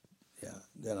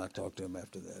I talked to him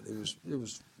after that. It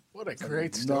was. What a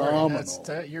great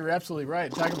story. You're absolutely right.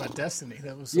 Talking about destiny.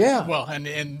 That was well,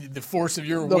 and the force of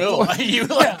your will.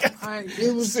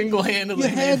 It was single-handedly.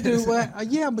 You had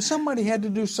to, but somebody had to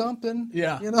do something.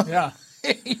 Yeah. Yeah.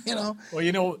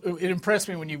 Well, it impressed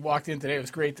me when you walked in today. It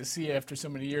was great to see you after so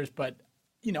many years. But,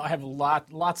 I have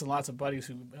lots and lots of buddies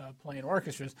who play in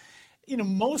orchestras.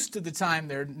 Most of the time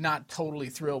they're not totally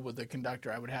thrilled with the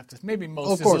conductor. I would have to, maybe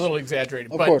most is a little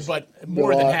exaggerated, but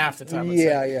more than half the time.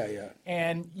 Yeah.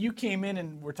 And you came in,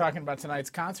 and we're talking about tonight's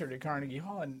concert at Carnegie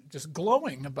Hall, and just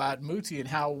glowing about Muti and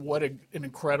what an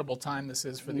incredible time this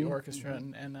is for the orchestra,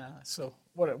 and so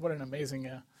what an amazing,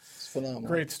 it's phenomenal.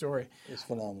 Great story. It's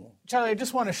phenomenal. Charlie, I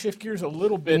just want to shift gears a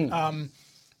little bit.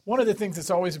 One of the things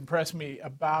that's always impressed me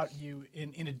about you,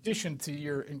 in addition to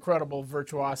your incredible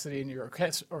virtuosity and your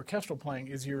orchestral playing,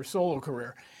 is your solo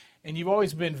career. And you've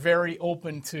always been very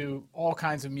open to all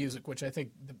kinds of music, which I think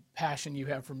the passion you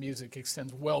have for music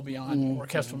extends well beyond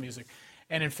orchestral music.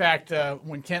 And in fact,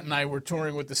 when Kent and I were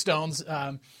touring with the Stones,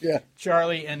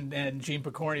 Charlie and Gene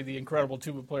Picorni, the incredible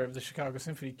tuba player of the Chicago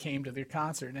Symphony, came to their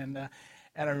concert. And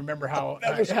I remember how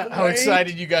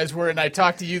excited you guys were. And I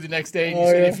talked to you the next day, and you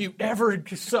said, if you ever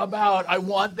sub out, I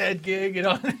want that gig.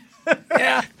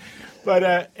 Yeah. But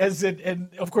and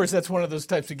of course, that's one of those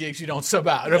types of gigs you don't sub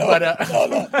out.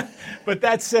 No. But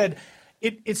that said,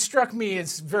 it struck me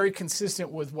as very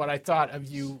consistent with what I thought of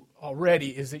you already,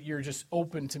 is that you're just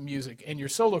open to music, and your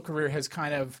solo career has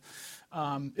kind of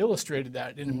illustrated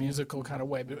that in a musical kind of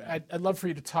way. But I'd love for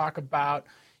you to talk about,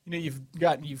 you've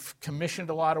commissioned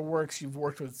a lot of works, you've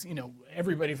worked with,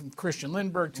 everybody from Christian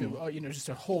Lindbergh to, just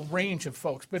a whole range of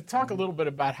folks. But talk a little bit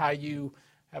about how you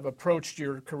have approached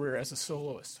your career as a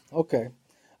soloist. Okay.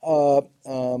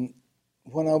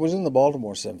 When I was in the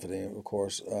Baltimore Symphony, of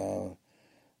course, I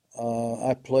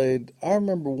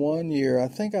remember one year, I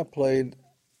think I played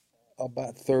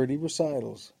about 30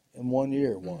 recitals in 1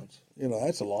 year once.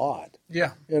 That's a lot.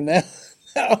 Yeah. And now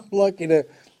I'm lucky to,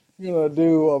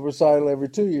 do a recital every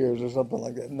 2 years or something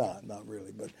like that. No, not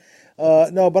really. But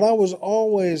but I was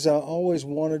always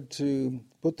wanted to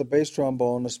put the bass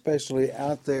trombone, especially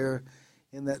out there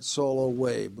in that solo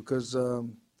way, because,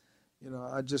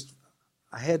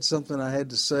 I had something I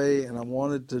had to say, and I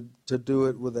wanted to do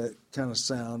it with that kind of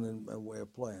sound and way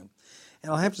of playing.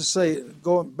 And I have to say,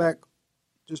 going back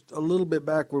just a little bit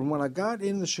backward, when I got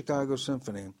in the Chicago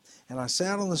Symphony, and I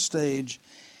sat on the stage,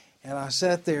 and I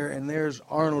sat there, and there's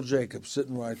Arnold Jacobs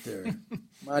sitting right there,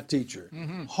 my teacher.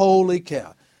 Mm-hmm. Holy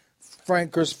cow.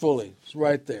 Frank Crisfulli is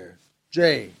right there.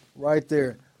 Jay, right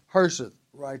there. Herseth,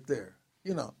 right there.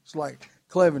 It's like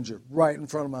Clevenger right in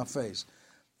front of my face.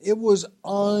 It was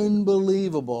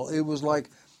unbelievable. It was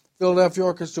like Philadelphia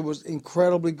Orchestra was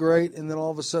incredibly great, and then all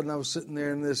of a sudden I was sitting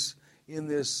there in this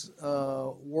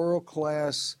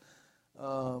world-class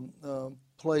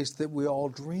place that we all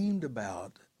dreamed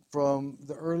about from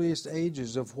the earliest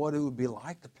ages of what it would be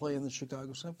like to play in the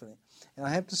Chicago Symphony. And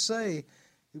I have to say,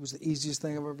 it was the easiest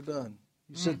thing I've ever done.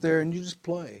 You sit there and you just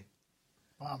play.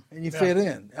 Wow. And you fit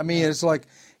in. I mean, it's like,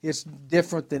 it's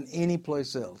different than any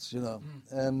place else,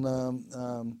 And,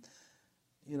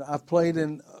 I've played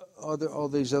in all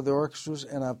these other orchestras,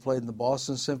 and I've played in the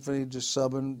Boston Symphony, just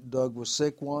subbing. Doug was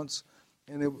sick once,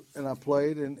 and I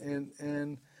played, and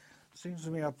it seems to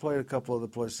me I played a couple other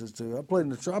places too. I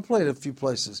played a few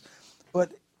places,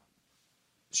 but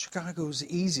Chicago is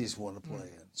the easiest one to play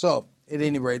in. So, at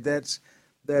any rate, that's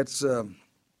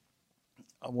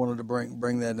I wanted to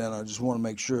bring that down. I just want to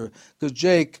make sure, because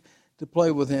Jake, to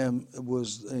play with him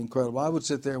was incredible. I would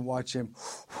sit there and watch him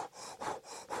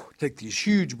take these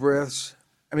huge breaths.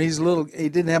 I mean, he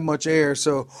didn't have much air,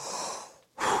 so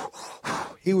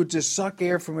he would just suck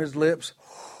air from his lips.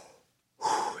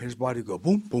 His body would go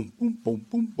boom, boom, boom, boom,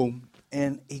 boom, boom.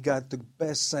 And he got the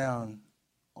best sound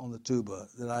on the tuba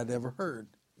that I'd ever heard,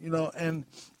 and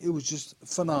it was just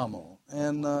phenomenal.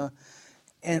 And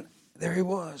there he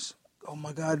was. Oh,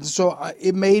 my God. So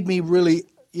it made me really,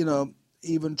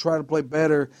 even try to play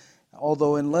better.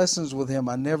 Although in lessons with him,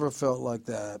 I never felt like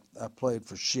that. I played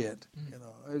for shit.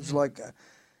 It was like,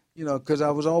 because I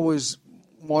was always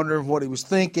wondering what he was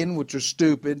thinking, which was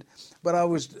stupid. But I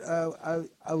was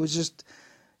just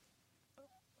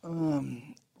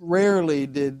rarely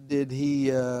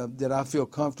did I feel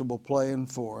comfortable playing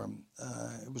for him.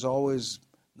 It was always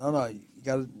you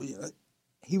got to.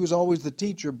 He was always the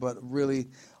teacher, but really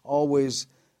always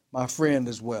my friend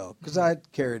as well, because I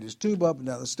carried his tuba up and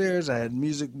down the stairs. I had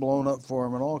music blown up for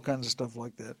him and all kinds of stuff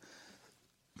like that.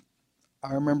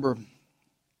 I remember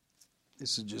a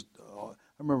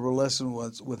lesson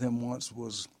with him once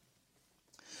was,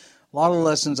 a lot of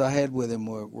lessons I had with him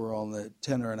were on the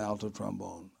tenor and alto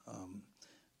trombone. I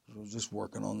was just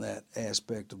working on that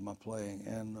aspect of my playing.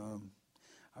 And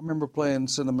I remember playing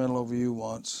Sentimental Over You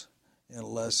once in a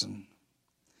lesson.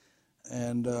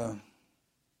 And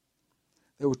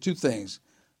there were two things.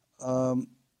 One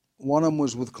of them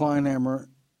was with Kleinhammer.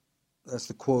 That's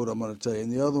the quote I'm going to tell you.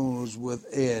 And the other one was with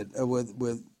Ed, with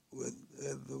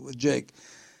Jake.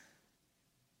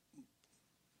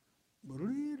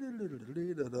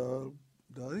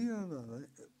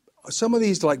 Some of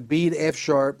these, like B to F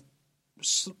sharp,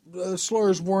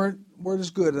 slurs weren't as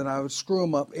good, and I would screw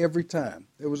them up every time.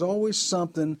 There was always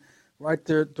something right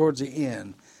there towards the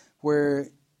end where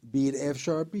B to F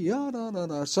sharp, B,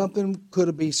 something could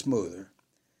have been smoother.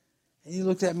 And he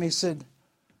looked at me and said,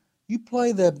 "You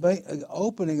play the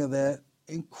opening of that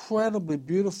incredibly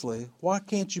beautifully. Why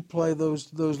can't you play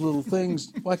those little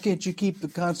things? Why can't you keep the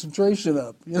concentration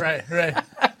up?" Right.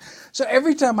 So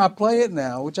every time I play it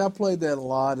now, which I played that a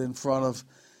lot in front of,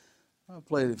 I've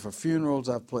played it for funerals,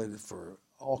 I've played it for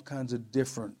all kinds of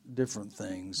different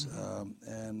things.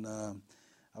 And I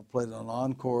played it on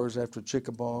encores after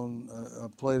Chickabone. I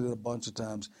played it a bunch of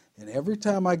times. And every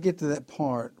time I get to that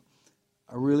part,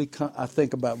 I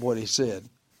think about what he said.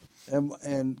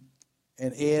 And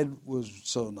Ed was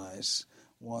so nice.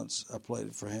 Once I played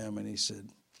it for him, and he said,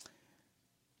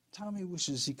 Tommy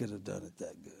wishes he could have done it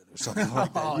that good, or something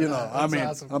like that.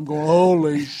 Awesome. I'm going,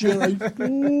 holy shit,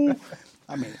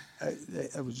 I mean,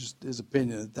 it was just his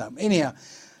opinion at the time. Anyhow,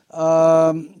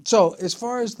 so as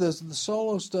far as the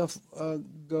solo stuff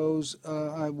goes,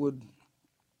 I would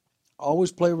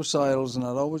always play recitals, and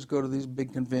I'd always go to these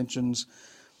big conventions.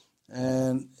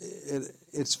 And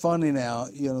it's funny now,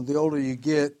 the older you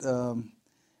get,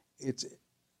 it's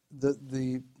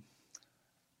the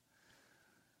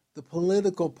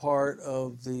political part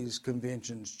of these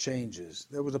conventions changes.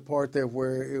 There was a part there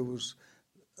where it was,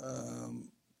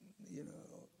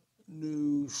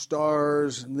 new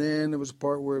stars, and then there was a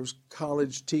part where it was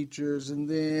college teachers, and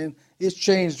then it's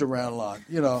changed around a lot,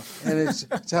 and it's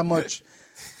how much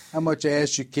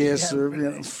ass you kiss, or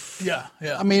Yeah.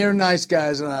 I mean, they're nice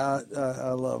guys, and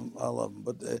I love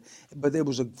them. But it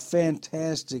was a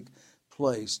fantastic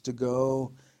place to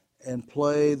go and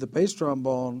play the bass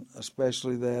trombone,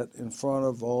 especially that in front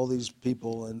of all these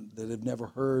people and that have never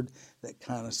heard that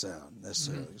kind of sound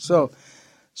necessarily. Mm-hmm.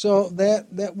 So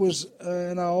that was,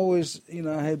 and I always,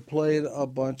 I had played a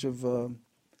bunch of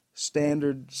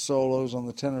standard solos on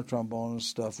the tenor trombone and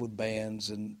stuff with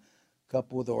bands and a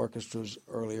couple with orchestras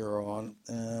earlier on.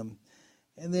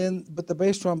 But the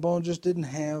bass trombone just didn't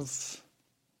have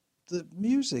the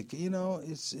music.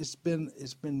 It's been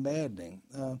maddening.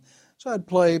 So I'd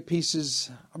play pieces.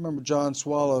 I remember John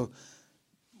Swallow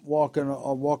walking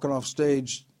off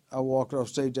stage. I walked off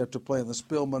stage after playing the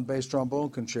Spillman bass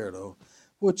trombone concerto,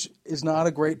 which is not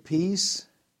a great piece,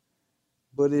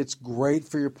 but it's great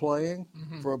for your playing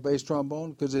for a bass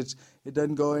trombone because it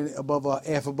doesn't go any above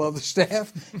F above the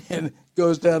staff and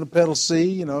goes down to pedal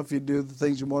C. If you do the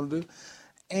things you want to do,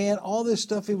 and all this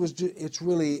stuff. It's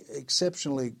really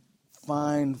exceptionally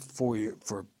fine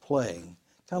for playing.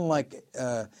 Kind of like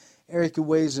Eric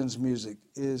Uwezin's music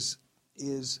is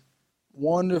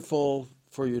wonderful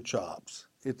for your chops.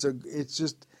 It's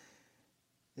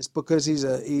because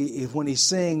when he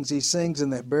sings in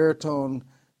that baritone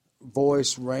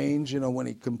voice range, when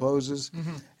he composes,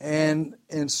 and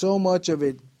so much of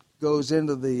it goes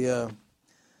into the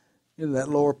that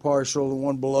lower partial, the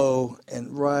one below,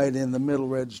 and right in the middle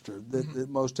register that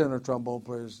most tenor trombone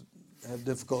players have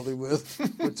difficulty with,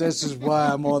 which this is why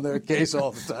I'm on their case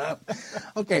all the time.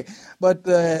 Okay, but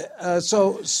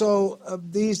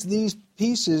these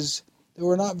pieces, there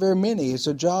were not very many.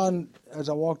 So John, as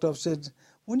I walked off, said,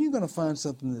 when are you going to find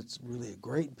something that's really a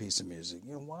great piece of music?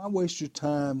 Why waste your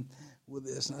time with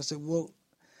this? And I said, well,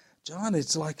 John,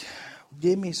 it's like,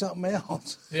 give me something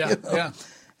else. Yeah, yeah.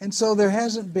 And so there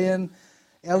hasn't been.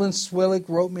 Ellen Swillig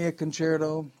wrote me a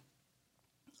concerto.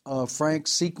 Frank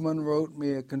Siekman wrote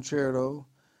me a concerto,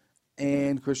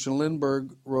 and Christian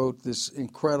Lindberg wrote this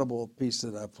incredible piece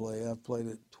that I play. I've played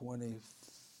it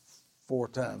 24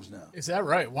 times now. Is that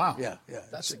right? Wow. Yeah.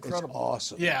 That's incredible. It's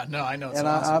awesome. Yeah, no, I know. It's and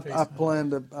an awesome piece. I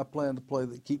plan to play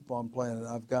keep on playing it.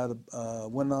 I've got a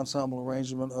wind ensemble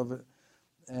arrangement of it,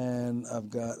 and I've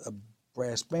got a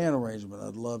brass band arrangement.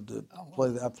 I'd love to play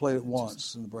that. I played it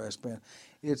once in the brass band.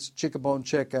 It's Chickabone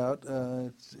Checkout.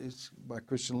 It's by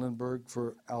Christian Lindberg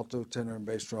for alto, tenor, and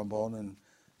bass trombone, and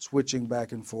switching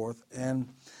back and forth. And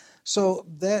so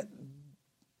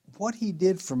what he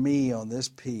did for me on this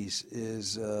piece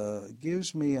is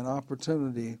gives me an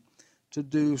opportunity to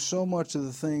do so much of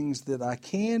the things that I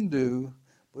can do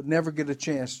but never get a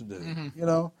chance to do.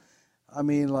 Mm-hmm. I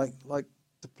mean, like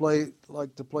to play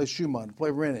Schumann, to play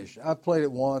Renish. I played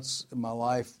it once in my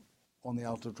life on the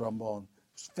alto trombone.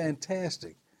 It's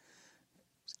fantastic.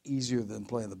 It's easier than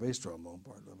playing the bass trombone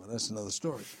part of it, but that's another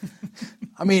story.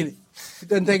 I mean, it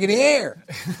doesn't take any air.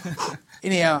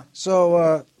 Anyhow,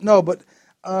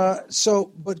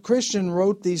 but Christian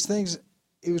wrote these things.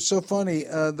 It was so funny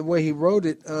the way he wrote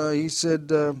it. He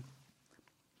said,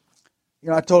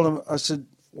 I told him, I said,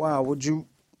 wow, would you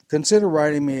consider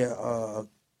writing me a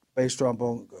bass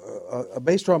trombone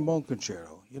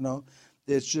concerto?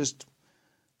 It's just,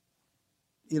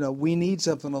 we need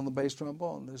something on the bass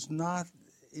trombone. There's not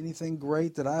anything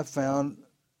great that I've found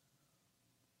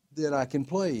that I can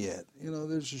play yet.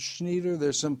 There's a Schneider.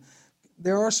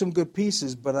 There are some good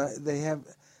pieces, but I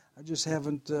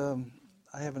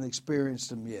haven't experienced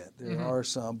them yet. There are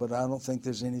some, but I don't think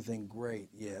there's anything great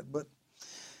yet. But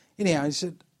anyhow, I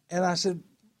said,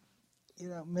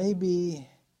 maybe.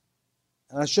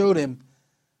 And I showed him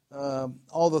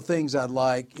all the things I'd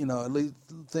like, at least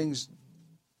things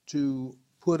to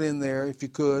put in there if you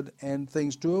could, and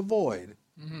things to avoid,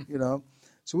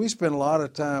 So we spent a lot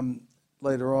of time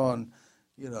later on,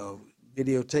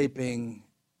 videotaping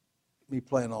me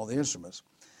playing all the instruments.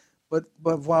 But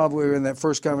while we were in that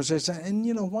first conversation,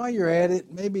 and while you're at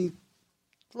it, maybe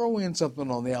throw in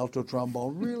something on the alto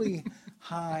trombone, really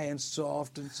high and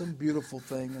soft and some beautiful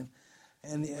thing,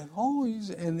 and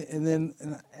then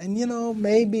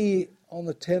maybe on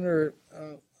the tenor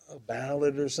a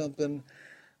ballad or something,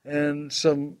 and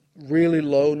some really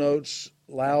low notes,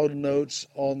 loud notes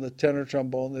on the tenor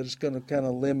trombone that is going to kind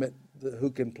of limit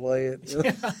who can play it.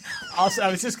 Also,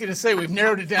 I was just going to say, we've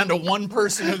narrowed it down to one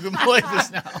person who can play this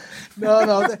now.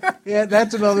 No,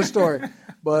 that's another story.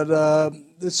 But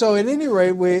so at any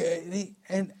rate,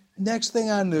 and next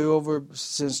thing I knew,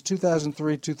 since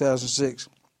 2003, 2006,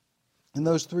 in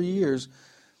those 3 years,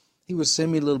 he would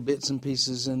send me little bits and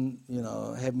pieces and,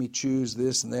 have me choose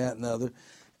this and that and other.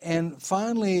 And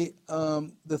finally,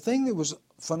 the thing that was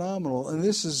phenomenal, and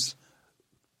this is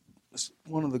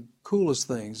one of the coolest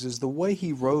things, is the way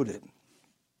he wrote it.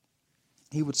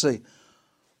 He would say,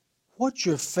 "What's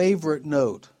your favorite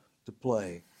note to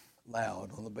play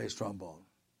loud on the bass trombone?"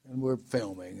 And we're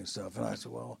filming and stuff. And I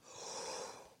said, "Well,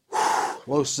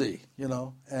 low C,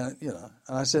 and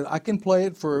I said, I can play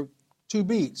it for 2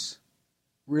 beats,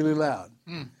 really loud,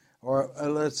 or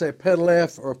let's say pedal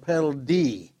F or pedal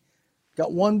D.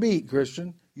 Got 1 beat,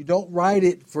 Christian. You don't write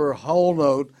it for a whole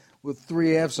note with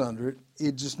 3 Fs under it.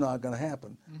 It's just not going to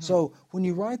happen. So when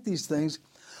you write these things,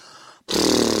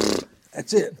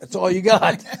 that's it. That's all you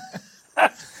got."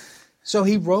 So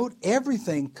he wrote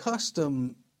everything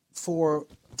custom for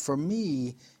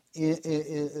me,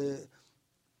 as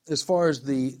far as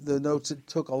the notes that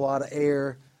took a lot of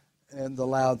air and the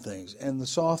loud things. And the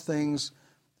soft things,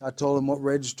 I told him what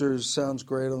registers sounds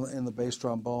great in the bass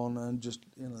trombone, and just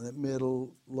that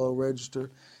middle low register.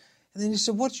 And then he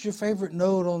said, "What's your favorite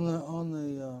note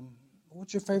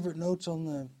what's your favorite notes on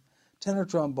the tenor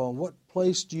trombone? What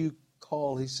place do you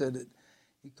call?" He said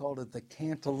he called it the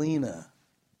cantilena.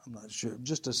 I'm not sure,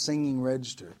 just a singing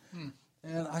register.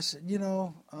 And I said,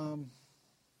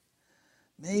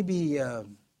 maybe up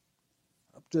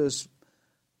to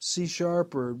C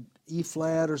sharp or E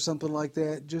flat or something like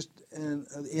that, just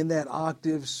in that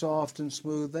octave, soft and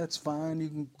smooth. That's fine. You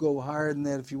can go higher than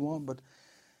that if you want.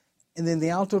 And then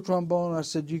the alto trombone, I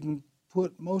said, you can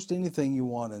put most anything you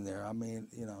want in there. I mean,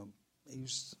 he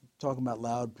was talking about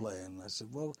loud playing. I said,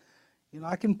 well,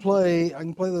 I can play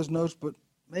those notes, but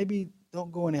maybe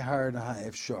don't go any higher than high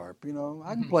F sharp.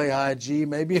 I can play high G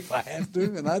maybe if I have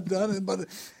to, and I've done it. But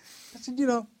I said,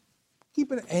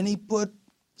 keep it. And he put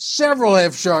several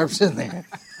F sharps in there,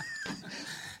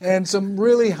 and some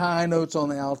really high notes on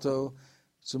the alto,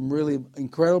 some really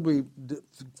incredibly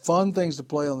fun things to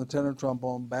play on the tenor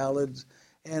trombone, ballads,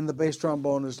 and the bass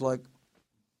trombone is like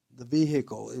the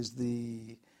vehicle, is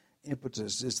the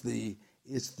impetus, it's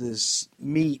this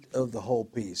meat of the whole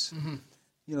piece.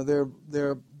 There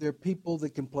are people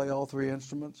that can play all 3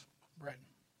 instruments, right?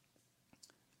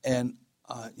 And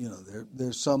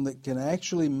there's some that can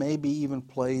actually maybe even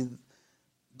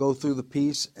go through the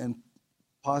piece and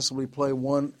possibly play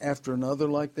one after another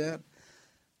like that.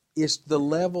 It's the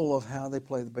level of how they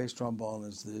play the bass trombone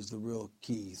is the real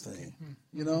key thing.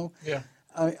 Yeah.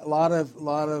 A lot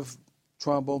of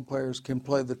trombone players can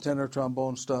play the tenor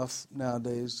trombone stuff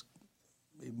nowadays,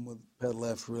 even with pedal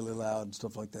F really loud and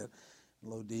stuff like that,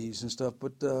 low Ds and stuff.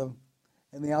 But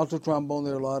and the alto trombone,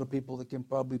 there are a lot of people that can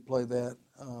probably play that.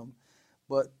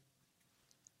 But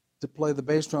to play the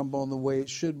bass trombone the way it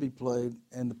should be played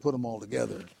and to put them all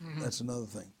together, that's another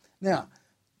thing. Now,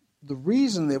 the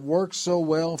reason it works so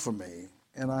well for me,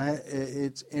 and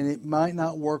it might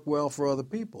not work well for other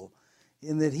people,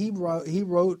 in that he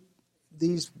wrote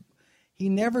these. He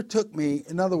never took me.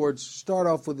 In other words, start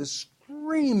off with this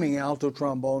screaming alto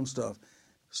trombone stuff.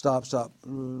 Stop.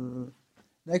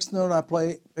 Next note I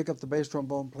play, pick up the bass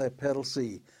trombone, play a pedal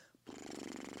C.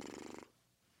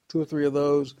 2 or 3 of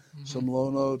those, some low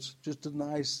notes, just a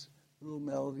nice little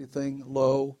melody thing,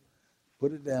 low.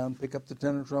 Put it down, pick up the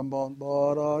tenor trombone,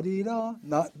 ba-da-dee-da,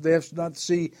 not the F, not the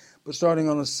C, but starting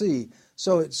on a C.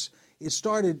 So it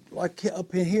started like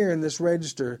up in here in this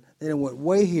register, then it went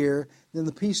way here, then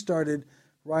the piece started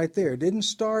right there. It didn't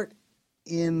start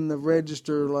in the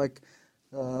register like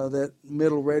that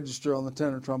middle register on the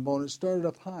tenor trombone. It started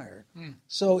up higher.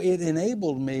 So it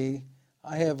enabled me,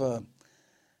 I have a,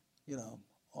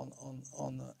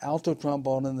 on the alto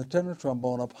trombone and the tenor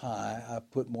trombone up high, I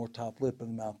put more top lip in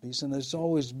the mouthpiece, and it's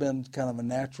always been kind of a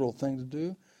natural thing to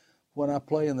do. When I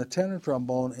play in the tenor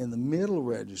trombone in the middle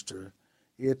register,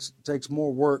 It takes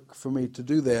more work for me to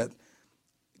do that.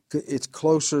 It's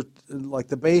closer, like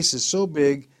the bass is so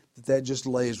big that just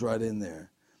lays right in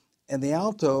there. And the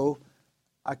alto,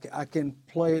 I can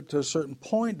play it to a certain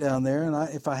point down there, and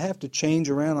if I have to change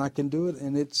around, I can do it,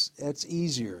 and it's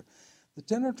easier. The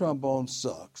tenor trombone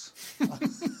sucks.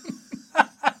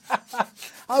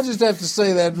 I'll just have to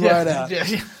say that right out.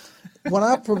 Yeah. When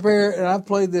I prepare, and I've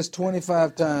played this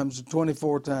 25 times,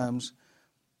 24 times,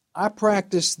 I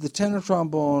practice the tenor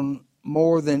trombone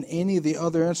more than any of the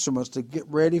other instruments to get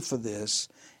ready for this,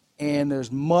 and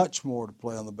there's much more to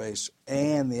play on the bass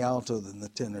and the alto than the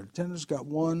tenor. The tenor's got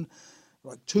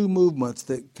two movements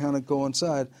that kind of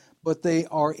coincide, but they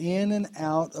are in and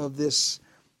out of this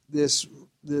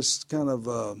kind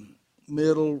of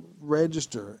middle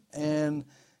register. And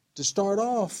to start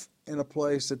off in a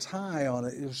place that's high on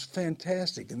it, it was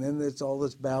fantastic. And then there's all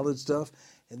this ballad stuff,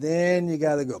 and then you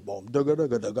got to go boom,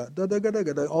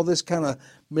 all this kind of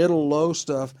middle low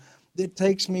stuff. It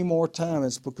takes me more time.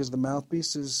 It's because the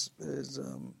mouthpiece is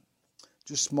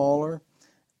just smaller,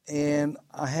 and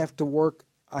I have to work.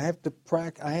 I have to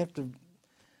practice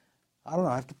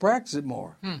it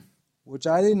more, which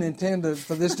I didn't intend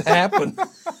for this to happen.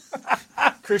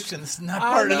 Christian's not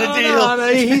part of the deal.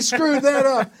 No, he screwed that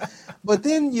up. But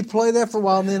then you play that for a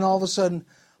while, and then all of a sudden,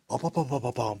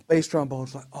 bass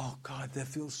trombone's like, oh, God, that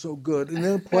feels so good. And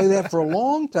then play that for a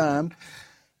long time.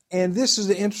 And this is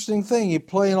the interesting thing. You're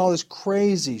playing all this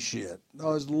crazy shit,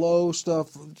 all this low stuff,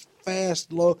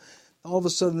 fast, low. All of a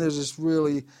sudden, there's this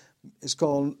it's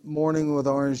called Morning with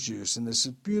Orange Juice, and this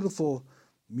beautiful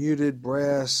muted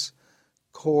brass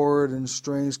chord and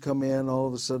strings come in all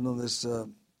of a sudden on this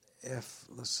F.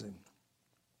 Let's see.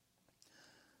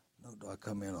 Note do I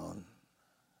come in on?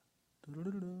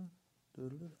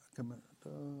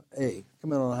 A.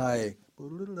 Come in on a high A.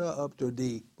 Up to a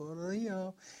D.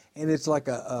 And it's like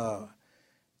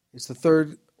it's the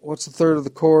third. What's the third of the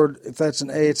chord? If that's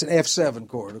an A, it's an F7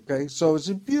 chord. Okay, so it's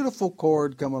a beautiful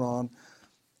chord coming on.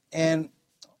 And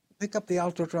pick up the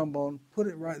alto trombone, put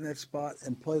it right in that spot,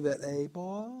 and play that A.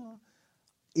 Boy,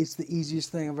 it's the easiest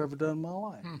thing I've ever done in my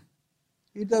life.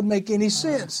 It doesn't make any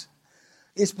sense.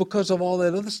 It's because of all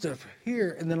that other stuff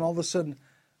here, and then all of a sudden,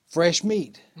 fresh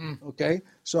meat. Okay,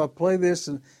 so I play this,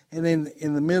 and then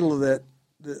in the middle of that,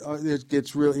 it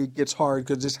gets hard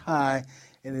because it's high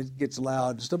and it gets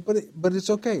loud and stuff. But it's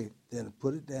okay. Then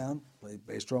put it down, play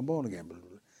bass trombone again.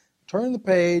 Turn the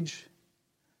page.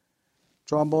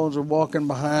 Trombones are walking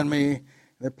behind me.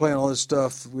 They're playing all this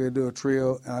stuff. We're going to do a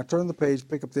trio. And I turn the page,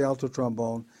 pick up the alto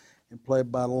trombone, and play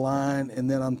about a line. And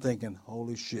then I'm thinking,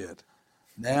 holy shit.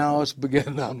 Now it's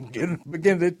beginning. I'm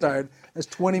beginning to get tired. That's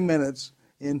 20 minutes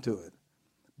into it.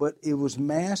 But it was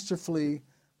masterfully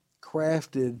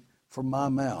crafted for my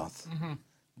mouth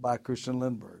by Christian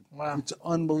Lindberg. Wow. It's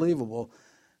unbelievable.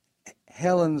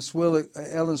 Ellen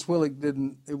Swillig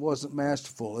didn't, it wasn't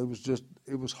masterful.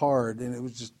 It was hard, and it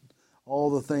was just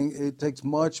all the things. It takes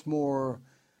much more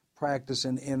practice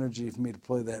and energy for me to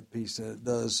play that piece than it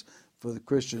does for the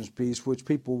Christian's piece, which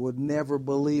people would never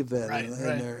believe that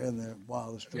in their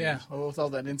wildest dreams. Yeah, well, with all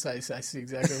that insight, I see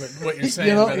exactly what you're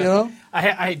saying.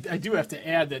 I do have to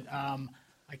add that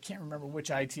I can't remember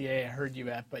which ITA I heard you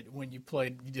at, but when you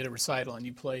did a recital and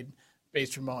you played bass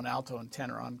trombone, alto, and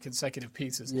tenor on consecutive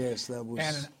pieces. Yes, that was.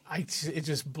 And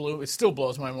it still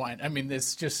blows my mind. I mean,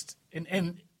 it's just,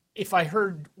 and if I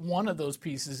heard one of those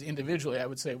pieces individually, I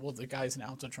would say, well, the guy's an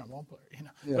alto trombone player,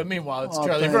 Yeah. But meanwhile, it's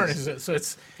Charlie Vernon. So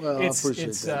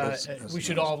we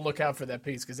should all look out for that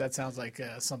piece because that sounds like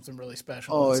something really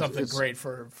special, something great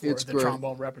for the great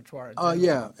trombone repertoire.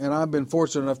 Yeah, and I've been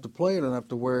fortunate enough to play it enough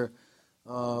to where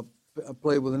I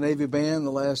played with a Navy band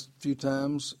the last few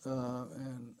times,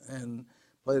 and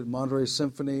played at Monterey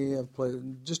Symphony. I've played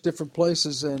in just different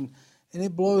places, and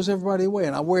it blows everybody away.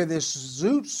 And I wear this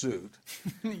zoot suit.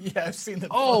 Yeah, I've seen that.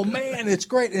 Oh, man, it's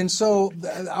great. And so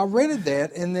I rented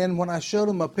that, and then when I showed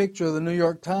them a picture of the New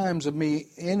York Times of me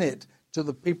in it to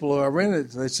the people who I rented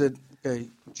it, they said, okay,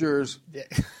 it's yours. Yeah.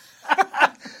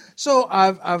 So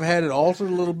I've had it altered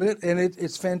a little bit, and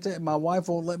it's fantastic. My wife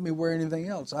won't let me wear anything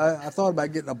else. I thought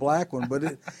about getting a black one,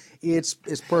 but it's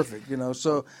perfect,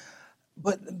 So,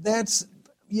 but that's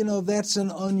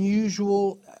an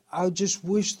unusual. I just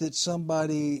wish that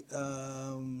somebody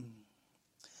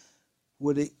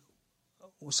would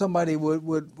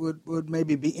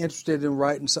maybe be interested in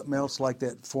writing something else like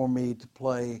that for me to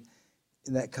play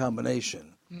in that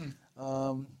combination.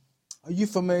 Are you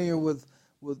familiar with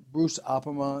Bruce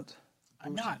Oppermont?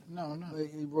 I'm not. No.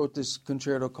 He wrote this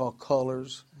concerto called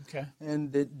Colors. Okay.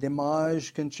 And the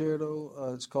Dimage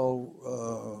concerto, it's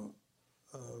called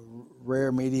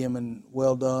Rare, Medium, and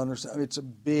Well Done, or something. It's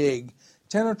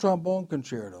tenor trombone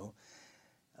concerto.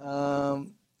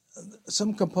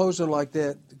 Some composer like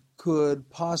that could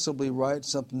possibly write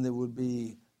something that would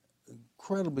be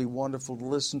incredibly wonderful to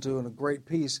listen to and a great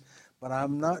piece, but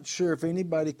I'm not sure if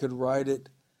anybody could write it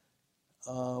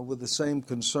with the same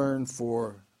concern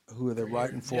for who they're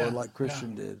writing for, like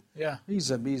Christian did. Yeah,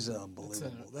 he's unbelievable.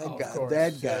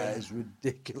 That guy is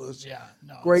ridiculous. Yeah,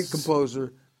 no, great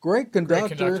composer, great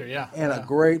conductor, and a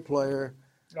great player.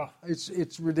 Oh,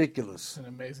 it's ridiculous. It's an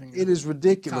amazing. It is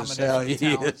ridiculous how he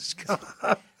is.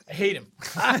 I hate him.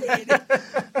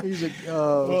 He's a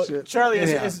well, shit. Charlie,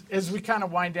 as we kind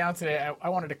of wind down today, I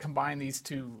wanted to combine these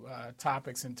two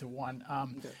topics into one.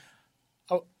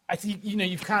 I think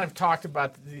you've kind of talked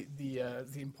about the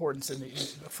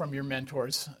importance from your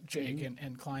mentors, Jake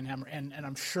and Kleinhammer, and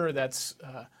I'm sure that's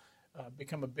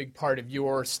become a big part of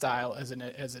your style as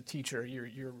a teacher.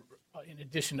 You're in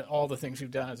addition to all the things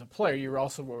you've done as a player, you're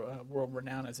also world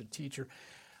renowned as a teacher.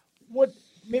 What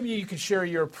maybe you could share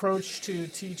your approach to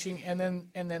teaching, and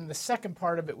then the second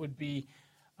part of it would be.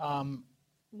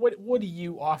 What do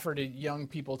you offer to young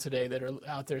people today that are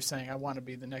out there saying, I want to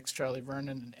be the next Charlie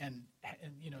Vernon, and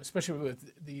especially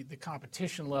with the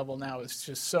competition level now is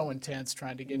just so intense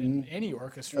trying to get in any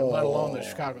orchestra, let alone the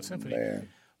Chicago Symphony. Man.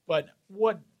 But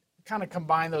what kind of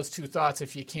combine those two thoughts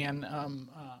if you can,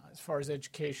 as far as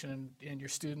education and your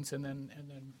students, and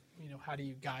then how do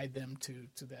you guide them to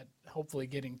that, hopefully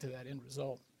getting to that end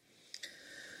result?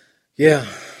 Yeah,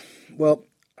 well,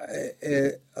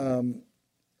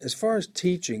 as far as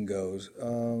teaching goes,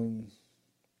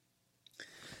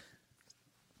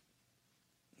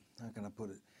 how can I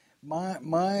put it?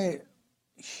 My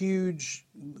huge,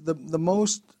 the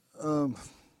most,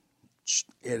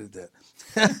 edit that.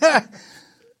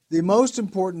 The most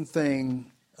important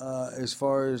thing, as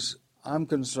far as I'm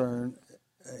concerned,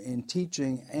 in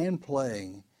teaching and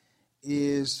playing,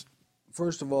 is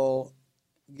first of all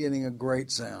getting a great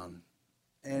sound,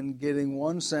 and getting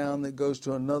one sound that goes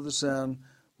to another sound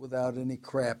without any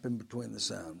crap in between the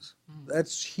sounds.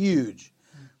 That's huge.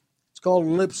 It's called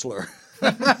lip slur.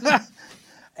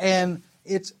 And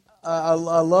it's I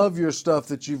love your stuff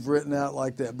that you've written out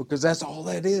like that, because that's all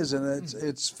that is, and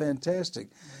it's fantastic.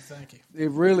 Thank you. It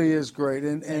really is great.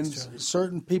 And Thanks,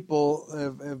 certain people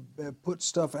have put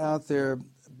stuff out there.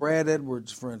 Brad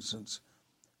Edwards, for instance,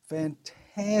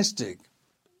 fantastic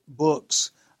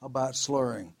books about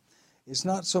slurring. It's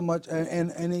not so much,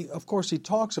 and he, of course, he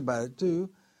talks about it too,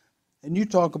 and you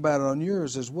talk about it on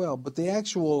yours as well. But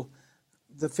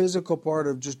the physical part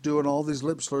of just doing all these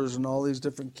lip slurs and all these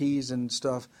different keys and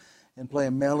stuff, and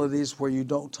playing melodies where you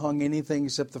don't tongue anything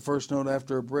except the first note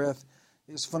after a breath,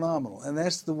 is phenomenal. And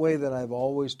that's the way that I've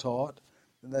always taught,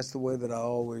 and that's the way that I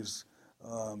always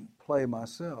play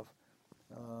myself.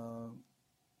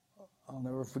 I'll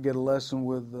never forget a lesson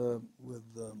with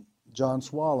John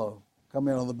Swallow. Come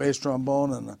in on the bass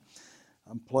trombone, and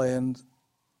I'm playing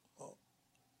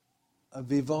a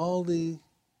Vivaldi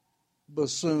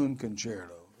bassoon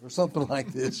concerto or something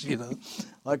like this,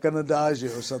 like an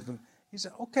adagio or something. He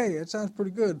said, okay, that sounds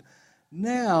pretty good.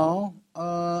 Now,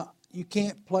 you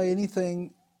can't play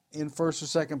anything in first or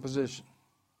second position.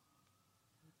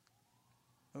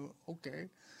 Okay.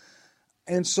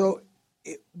 And so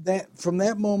from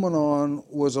that moment on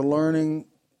was a learning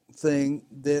thing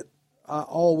that I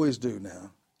always do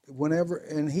now. Whenever,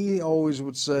 and he always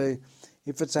would say,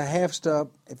 if it's a half step,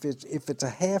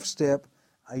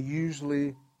 I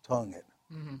usually tongue it.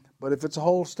 Mm-hmm. But if it's a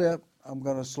whole step, I'm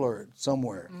going to slur it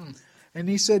somewhere. And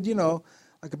he said,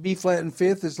 like a B flat and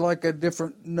fifth is like a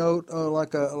different note,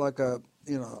 like a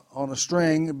on a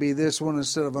string, it'd be this one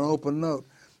instead of an open note.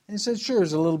 And he said, sure,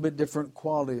 there's a little bit different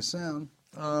quality of sound.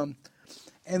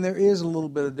 And there is a little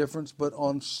bit of difference, but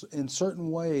in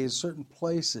certain ways, certain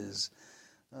places,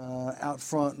 out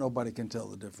front, nobody can tell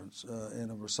the difference in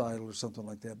a recital or something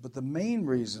like that. But the main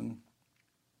reason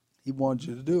he wanted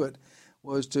you to do it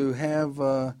was to have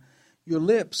your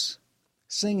lips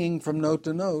singing from note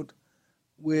to note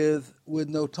with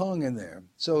no tongue in there.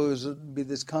 So it would be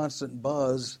this constant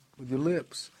buzz with your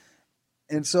lips.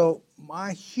 And so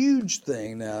my huge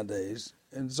thing nowadays,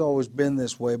 and it's always been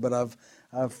this way, but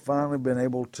I've finally been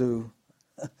able to,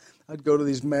 I'd go to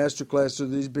these master classes, or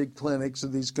these big clinics, or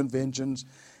these conventions,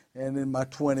 and in my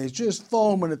 20s, just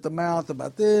foaming at the mouth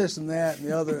about this and that and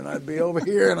the other, and I'd be over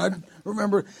here, and I'd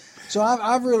remember. So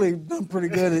I've really done pretty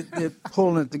good at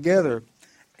pulling it together.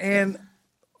 And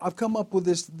I've come up with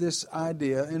this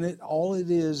idea, and all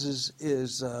it is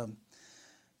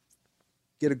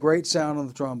get a great sound on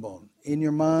the trombone in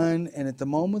your mind, and at the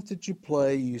moment that you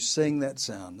play, you sing that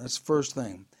sound. That's the first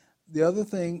thing. The other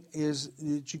thing is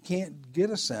that you can't get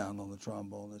a sound on the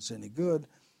trombone that's any good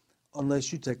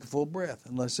unless you take a full breath,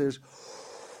 unless there's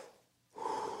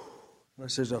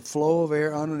a flow of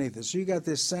air underneath it. So you got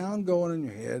this sound going in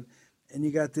your head, and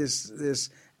you got this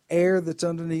air that's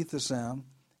underneath the sound.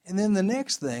 And then the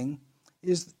next thing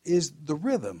is the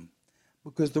rhythm,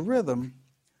 because the rhythm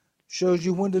shows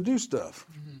you when to do stuff.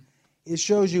 Mm-hmm. It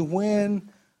shows you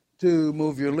when to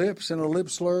move your lips in a lip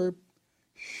slur.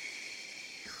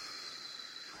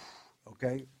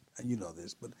 Okay, you know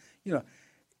this, but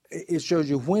it shows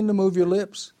you when to move your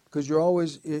lips, because you're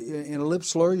always in a lip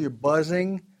slur. You're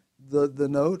buzzing the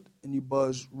note, and you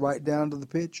buzz right down to the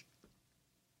pitch,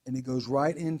 and it goes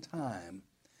right in time.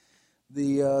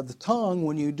 The tongue,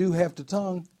 when you do have to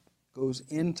tongue, goes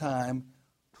in time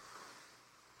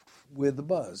with the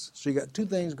buzz. So you got two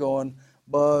things going: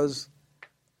 buzz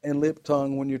and lip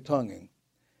tongue when you're tonguing.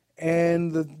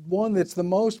 And the one that's the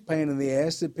most pain in the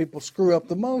ass that people screw up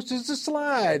the most is the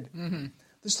slide. Mm-hmm.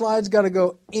 The slide's got to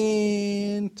go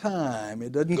in time.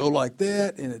 It doesn't go like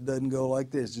that, and it doesn't go like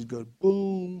this. It goes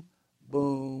boom,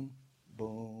 boom,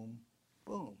 boom,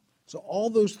 boom. So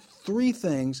all those three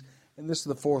things, and this is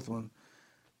the fourth one.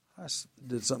 I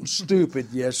did something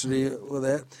stupid yesterday with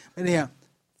that. Anyhow,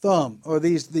 thumb, or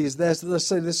these. Let's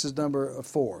say this is number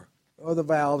 4, or the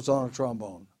valves on a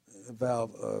trombone,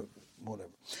 valve,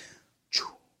 whatever.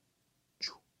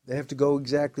 They have to go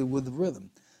exactly with the rhythm.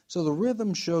 So the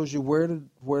rhythm shows you where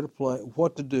to play,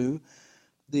 what to do.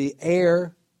 The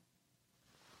air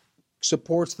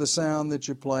supports the sound that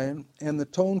you're playing, and the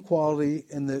tone quality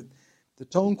and the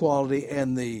tone quality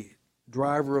and the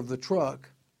driver of the truck,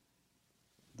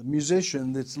 the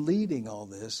musician that's leading all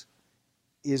this,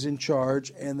 is in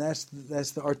charge, and that's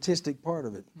the artistic part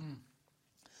of it. Mm.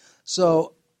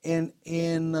 So in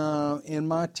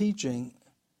my teaching,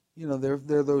 there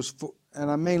are those four,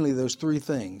 and mainly those three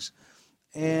things.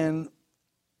 And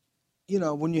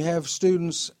when you have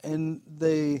students and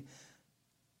they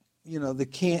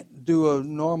can't do a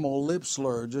normal lip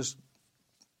slur, just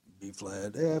B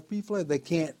flat, F, B flat. They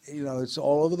can't, it's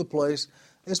all over the place.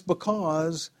 It's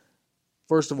because,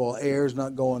 first of all, air is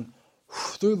not going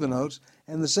through the notes.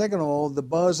 And the second of all, the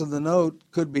buzz of the note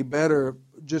could be better,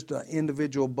 just an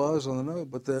individual buzz on the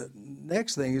note. But the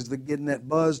next thing is getting that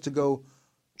buzz to go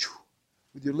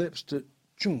with your lips to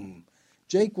choom.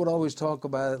 Jake would always talk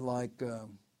about it like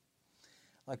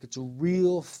it's a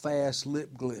real fast lip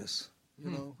gliss,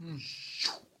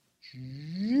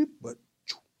 but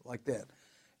like that.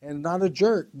 And not a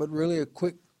jerk, but really a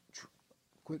quick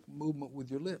movement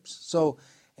with your lips. So,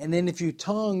 and then if you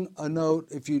tongue a note,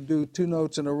 if you do two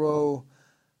notes in a row,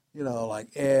 like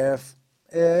F,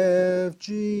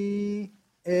 G,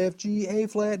 A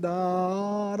flat,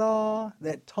 da, da,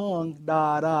 that tongue,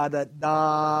 da, da, that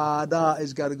da, da,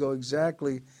 has got to go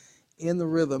exactly in the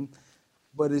rhythm,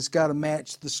 but it's got to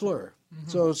match the slur. Mm-hmm.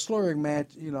 So slurring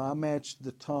I matched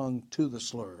the tongue to the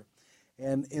slur.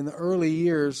 And in the early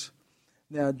years,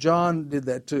 now John did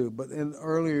that too, but in the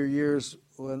earlier years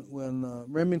when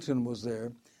Remington was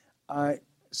there,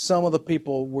 some of the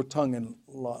people were tonguing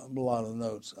a lot of the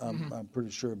notes. I'm pretty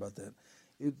sure about that.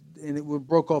 It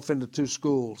broke off into two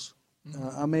schools.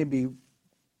 Mm-hmm.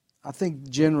 I think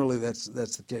generally that's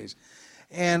the case.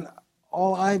 And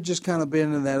I've just kind of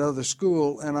been in that other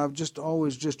school, and I've just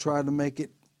always just tried to make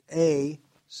it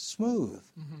smooth,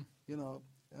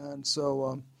 And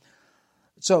so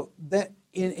that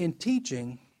in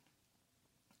teaching,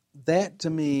 that to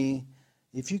me,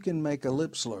 if you can make a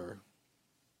lip slur,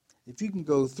 if you can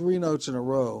go 3 notes in a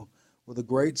row with a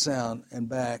great sound and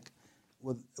back,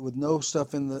 with no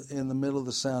stuff in the middle of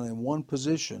the sound in one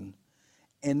position,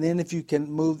 and then if you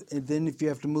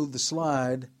have to move the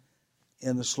slide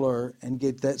in the slur and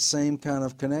get that same kind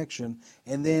of connection,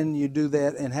 and then you do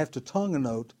that and have to tongue a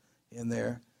note in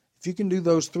there, if you can do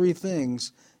those 3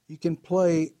 things, you can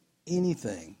play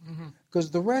anything.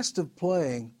 Because the rest of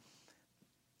playing,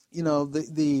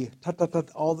 the ta-ta-ta,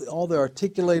 all the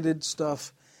articulated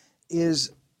stuff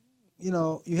is,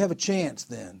 you have a chance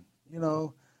then,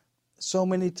 So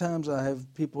many times I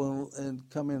have people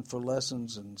come in for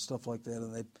lessons and stuff like that,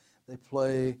 and they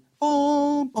play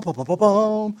boom, boom, boom, boom, boom,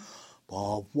 boom,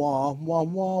 wah, wah, wah,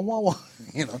 wah, wah.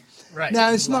 Right.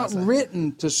 Now it's not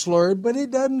written to slur, but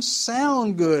it doesn't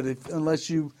sound good unless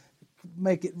you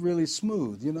make it really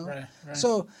smooth. Right.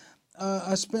 So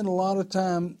I spend a lot of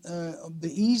time.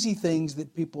 The easy things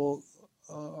that people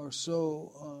are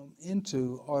so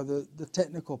into are the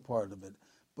technical part of it.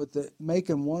 But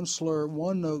making one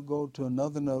note go to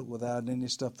another note without any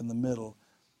stuff in the middle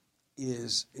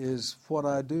is what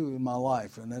I do in my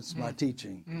life, and that's my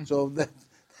teaching. So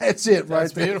that's it, right?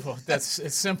 That's beautiful.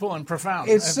 It's simple and profound.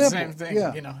 It's that's simple. The same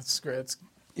thing. Yeah. It's great.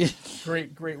 It's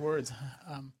great words.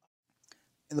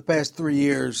 in the past 3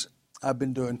 years, I've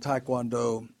been doing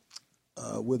Taekwondo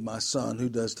with my son, who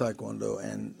does Taekwondo,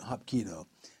 and Hapkido.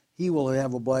 He will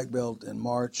have a black belt in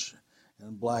March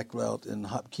and black belt in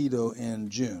Hapkido in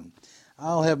June.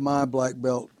 I'll have my black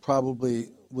belt probably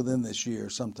within this year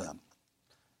sometime.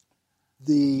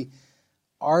 The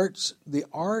art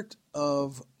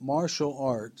of martial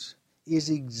arts is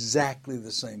exactly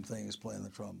the same thing as playing the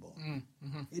trombone.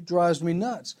 Mm-hmm. It drives me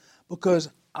nuts because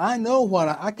I know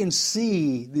I can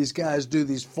see these guys do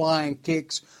these flying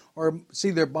kicks or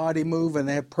see their body move and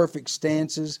they have perfect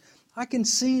stances. I can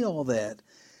see all that.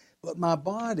 But my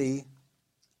body,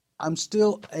 I'm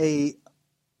still a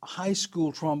high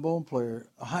school trombone player,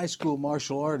 a high school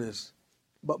martial artist,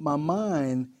 but my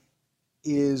mind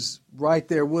is right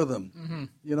there with them, mm-hmm.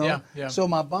 you know? Yeah, yeah. So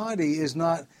my body is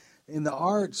not, in the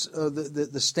arts,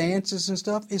 the stances and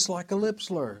stuff, it's like a lip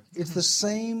slur. It's the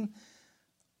same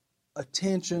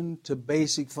attention to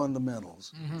basic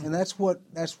fundamentals. Mm-hmm. And that's what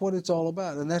it's all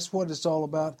about. And that's what it's all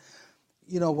about,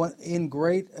 you know, in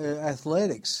great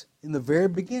athletics. In the very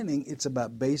beginning, it's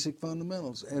about basic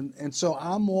fundamentals. And so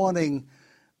I'm wanting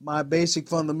my basic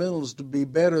fundamentals to be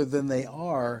better than they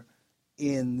are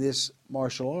in this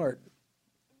martial art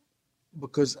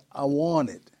because I want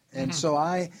it. And so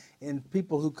and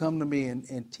people who come to me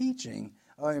in teaching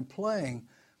and playing,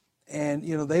 and,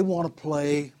 you know, they want to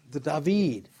play the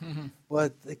David,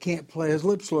 but they can't play his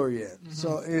lip slur yet.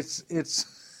 So it's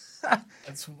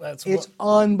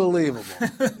unbelievable.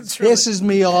 Pisses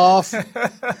me off.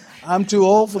 I'm too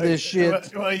old for this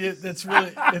shit. Well,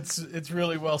 it's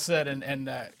really well said and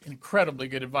incredibly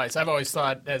good advice. I've always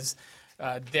thought, as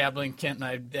Kent and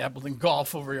I dabbled in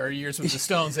golf over our years with the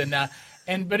Stones,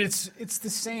 but it's the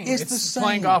same. It's the same.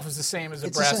 Playing golf is the same as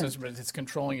a brass instrument. It's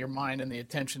controlling your mind and the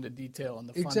attention to detail and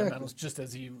the fundamentals, just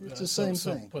as you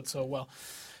put so well.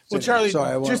 Well, Charlie,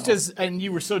 and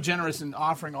you were so generous in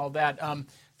offering all that.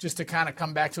 Just to kind of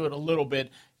come back to it a little bit,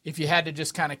 if you had to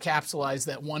just kind of capsulize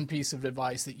that one piece of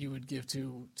advice that you would give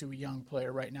to a young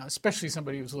player right now, especially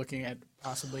somebody who's looking at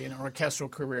possibly an orchestral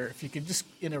career, if you could just,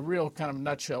 in a real kind of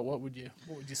nutshell, what would you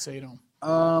say to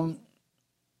them?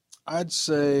 I'd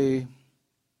say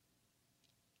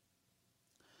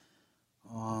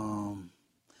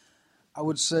I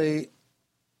would say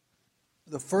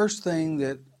the first thing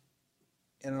that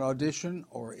in an audition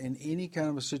or in any kind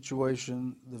of a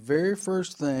situation, the very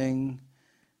first thing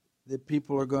that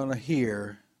people are going to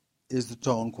hear is the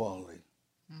tone quality.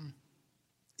 Mm.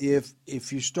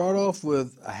 If you start off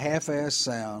with a half-assed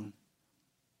sound,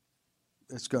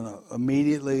 it's going to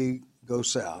immediately go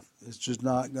south. It's just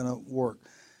not going to work.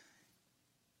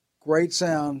 Great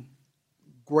sound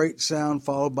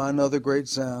followed by another great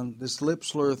sound. This lip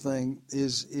slur thing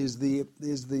is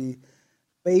the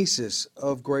basis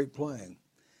of great playing.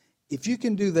 If you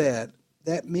can do that,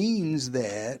 that means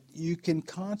that you can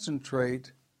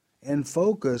concentrate and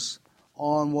focus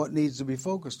on what needs to be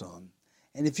focused on.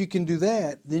 And if you can do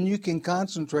that, then you can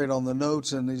concentrate on the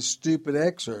notes in these stupid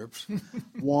excerpts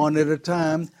one at a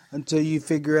time until you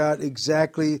figure out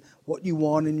exactly what you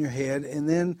want in your head. And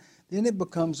then it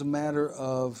becomes a matter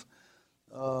of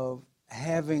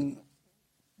having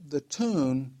the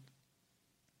tune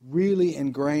really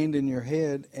ingrained in your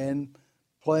head and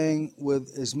playing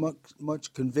with as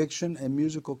much conviction and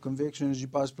musical conviction as you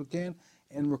possibly can,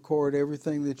 and record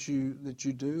everything that you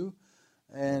do,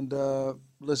 and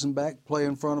listen back, play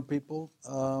in front of people.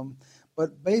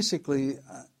 But basically,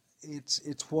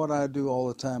 it's what I do all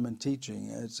the time in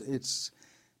teaching. It's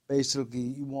basically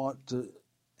you want to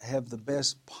have the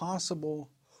best possible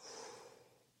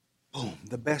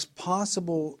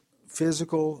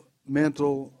physical,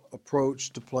 mental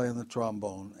approach to playing the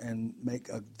trombone and make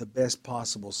the best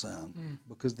possible sound.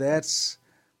 Because that's,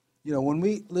 you know, when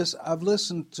we listen, I've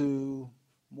listened to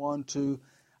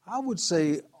I would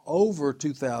say over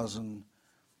 2,000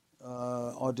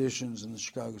 auditions in the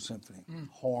Chicago Symphony,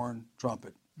 horn,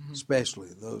 trumpet, especially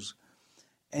those.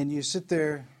 And you sit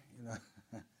there, you know,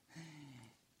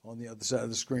 on the other side of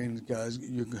the screen, guys,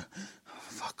 you go,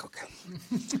 fuck, okay,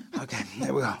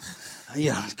 there we go.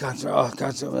 Yeah,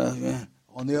 yeah.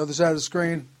 On the other side of the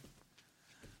screen,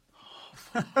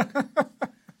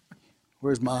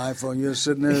 where's my iPhone? You're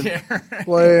sitting there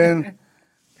playing,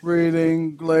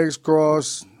 reading, legs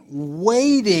crossed,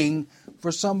 waiting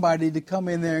for somebody to come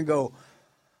in there and go,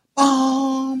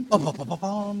 bum, bum, bum, bum, bum,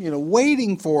 bum, you know,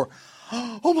 waiting for,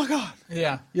 oh my God.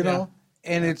 Yeah. You know,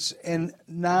 and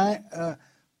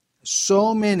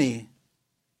so many,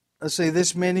 let's say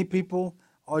this many people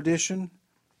audition,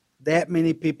 that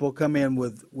many people come in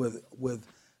with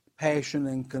passion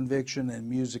and conviction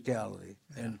and musicality,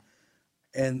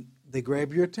 and they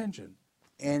grab your attention.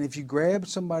 And if you grab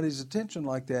somebody's attention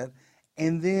like that,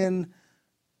 and then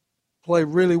play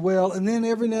really well, and then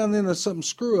every now and then there's something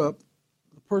screw up,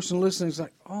 the person listening is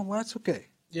like, oh, well, that's okay.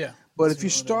 Yeah. But if you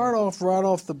start off right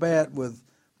off the bat with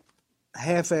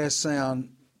half-ass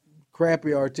sound,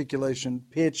 crappy articulation,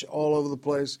 pitch all over the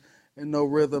place, and no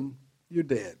rhythm, you're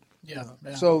dead. Yeah.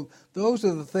 So those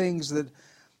are the things that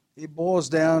it boils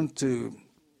down to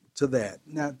that.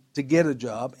 Now, to get a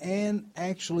job and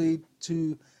actually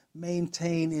to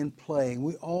maintain in playing,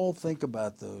 we all think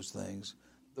about those things,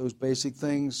 those basic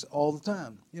things all the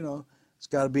time. You know, it's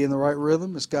got to be in the right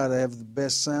rhythm, it's got to have the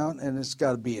best sound, and it's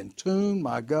got to be in tune.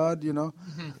 My God, you know.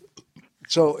 Mm-hmm.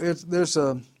 So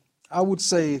I would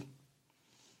say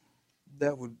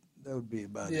that would be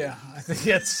about it. Yeah, I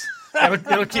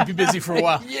think it'll keep you busy for a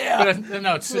while. Yeah. But,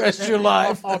 no, it's rest your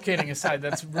life. All kidding aside,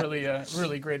 that's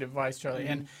really great advice, Charlie.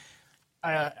 And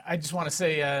I just want to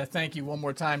say thank you one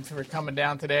more time for coming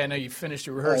down today. I know you finished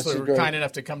your rehearsal. You were kind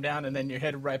enough to come down, and then you're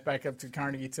headed right back up to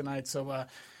Carnegie tonight. So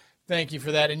thank you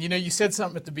for that. And, you said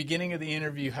something at the beginning of the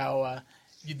interview how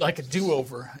you'd like a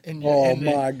do-over.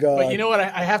 My God. But you know what?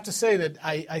 I have to say that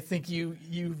I think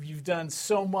you've done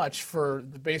so much for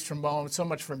the bass trombone, so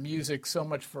much for music, so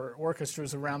much for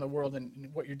orchestras around the world,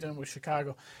 and what you're doing with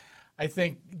Chicago. I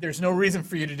think there's no reason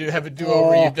for you to have a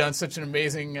do-over. You've done such an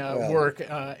amazing work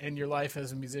in your life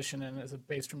as a musician and as a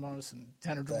bass trombonist and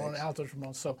tenor trombone, alto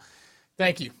trombone. So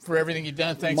thank you for everything you've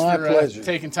done. Thanks for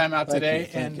taking time out today.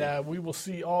 And we will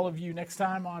see all of you next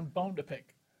time on Bone to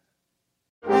Pick.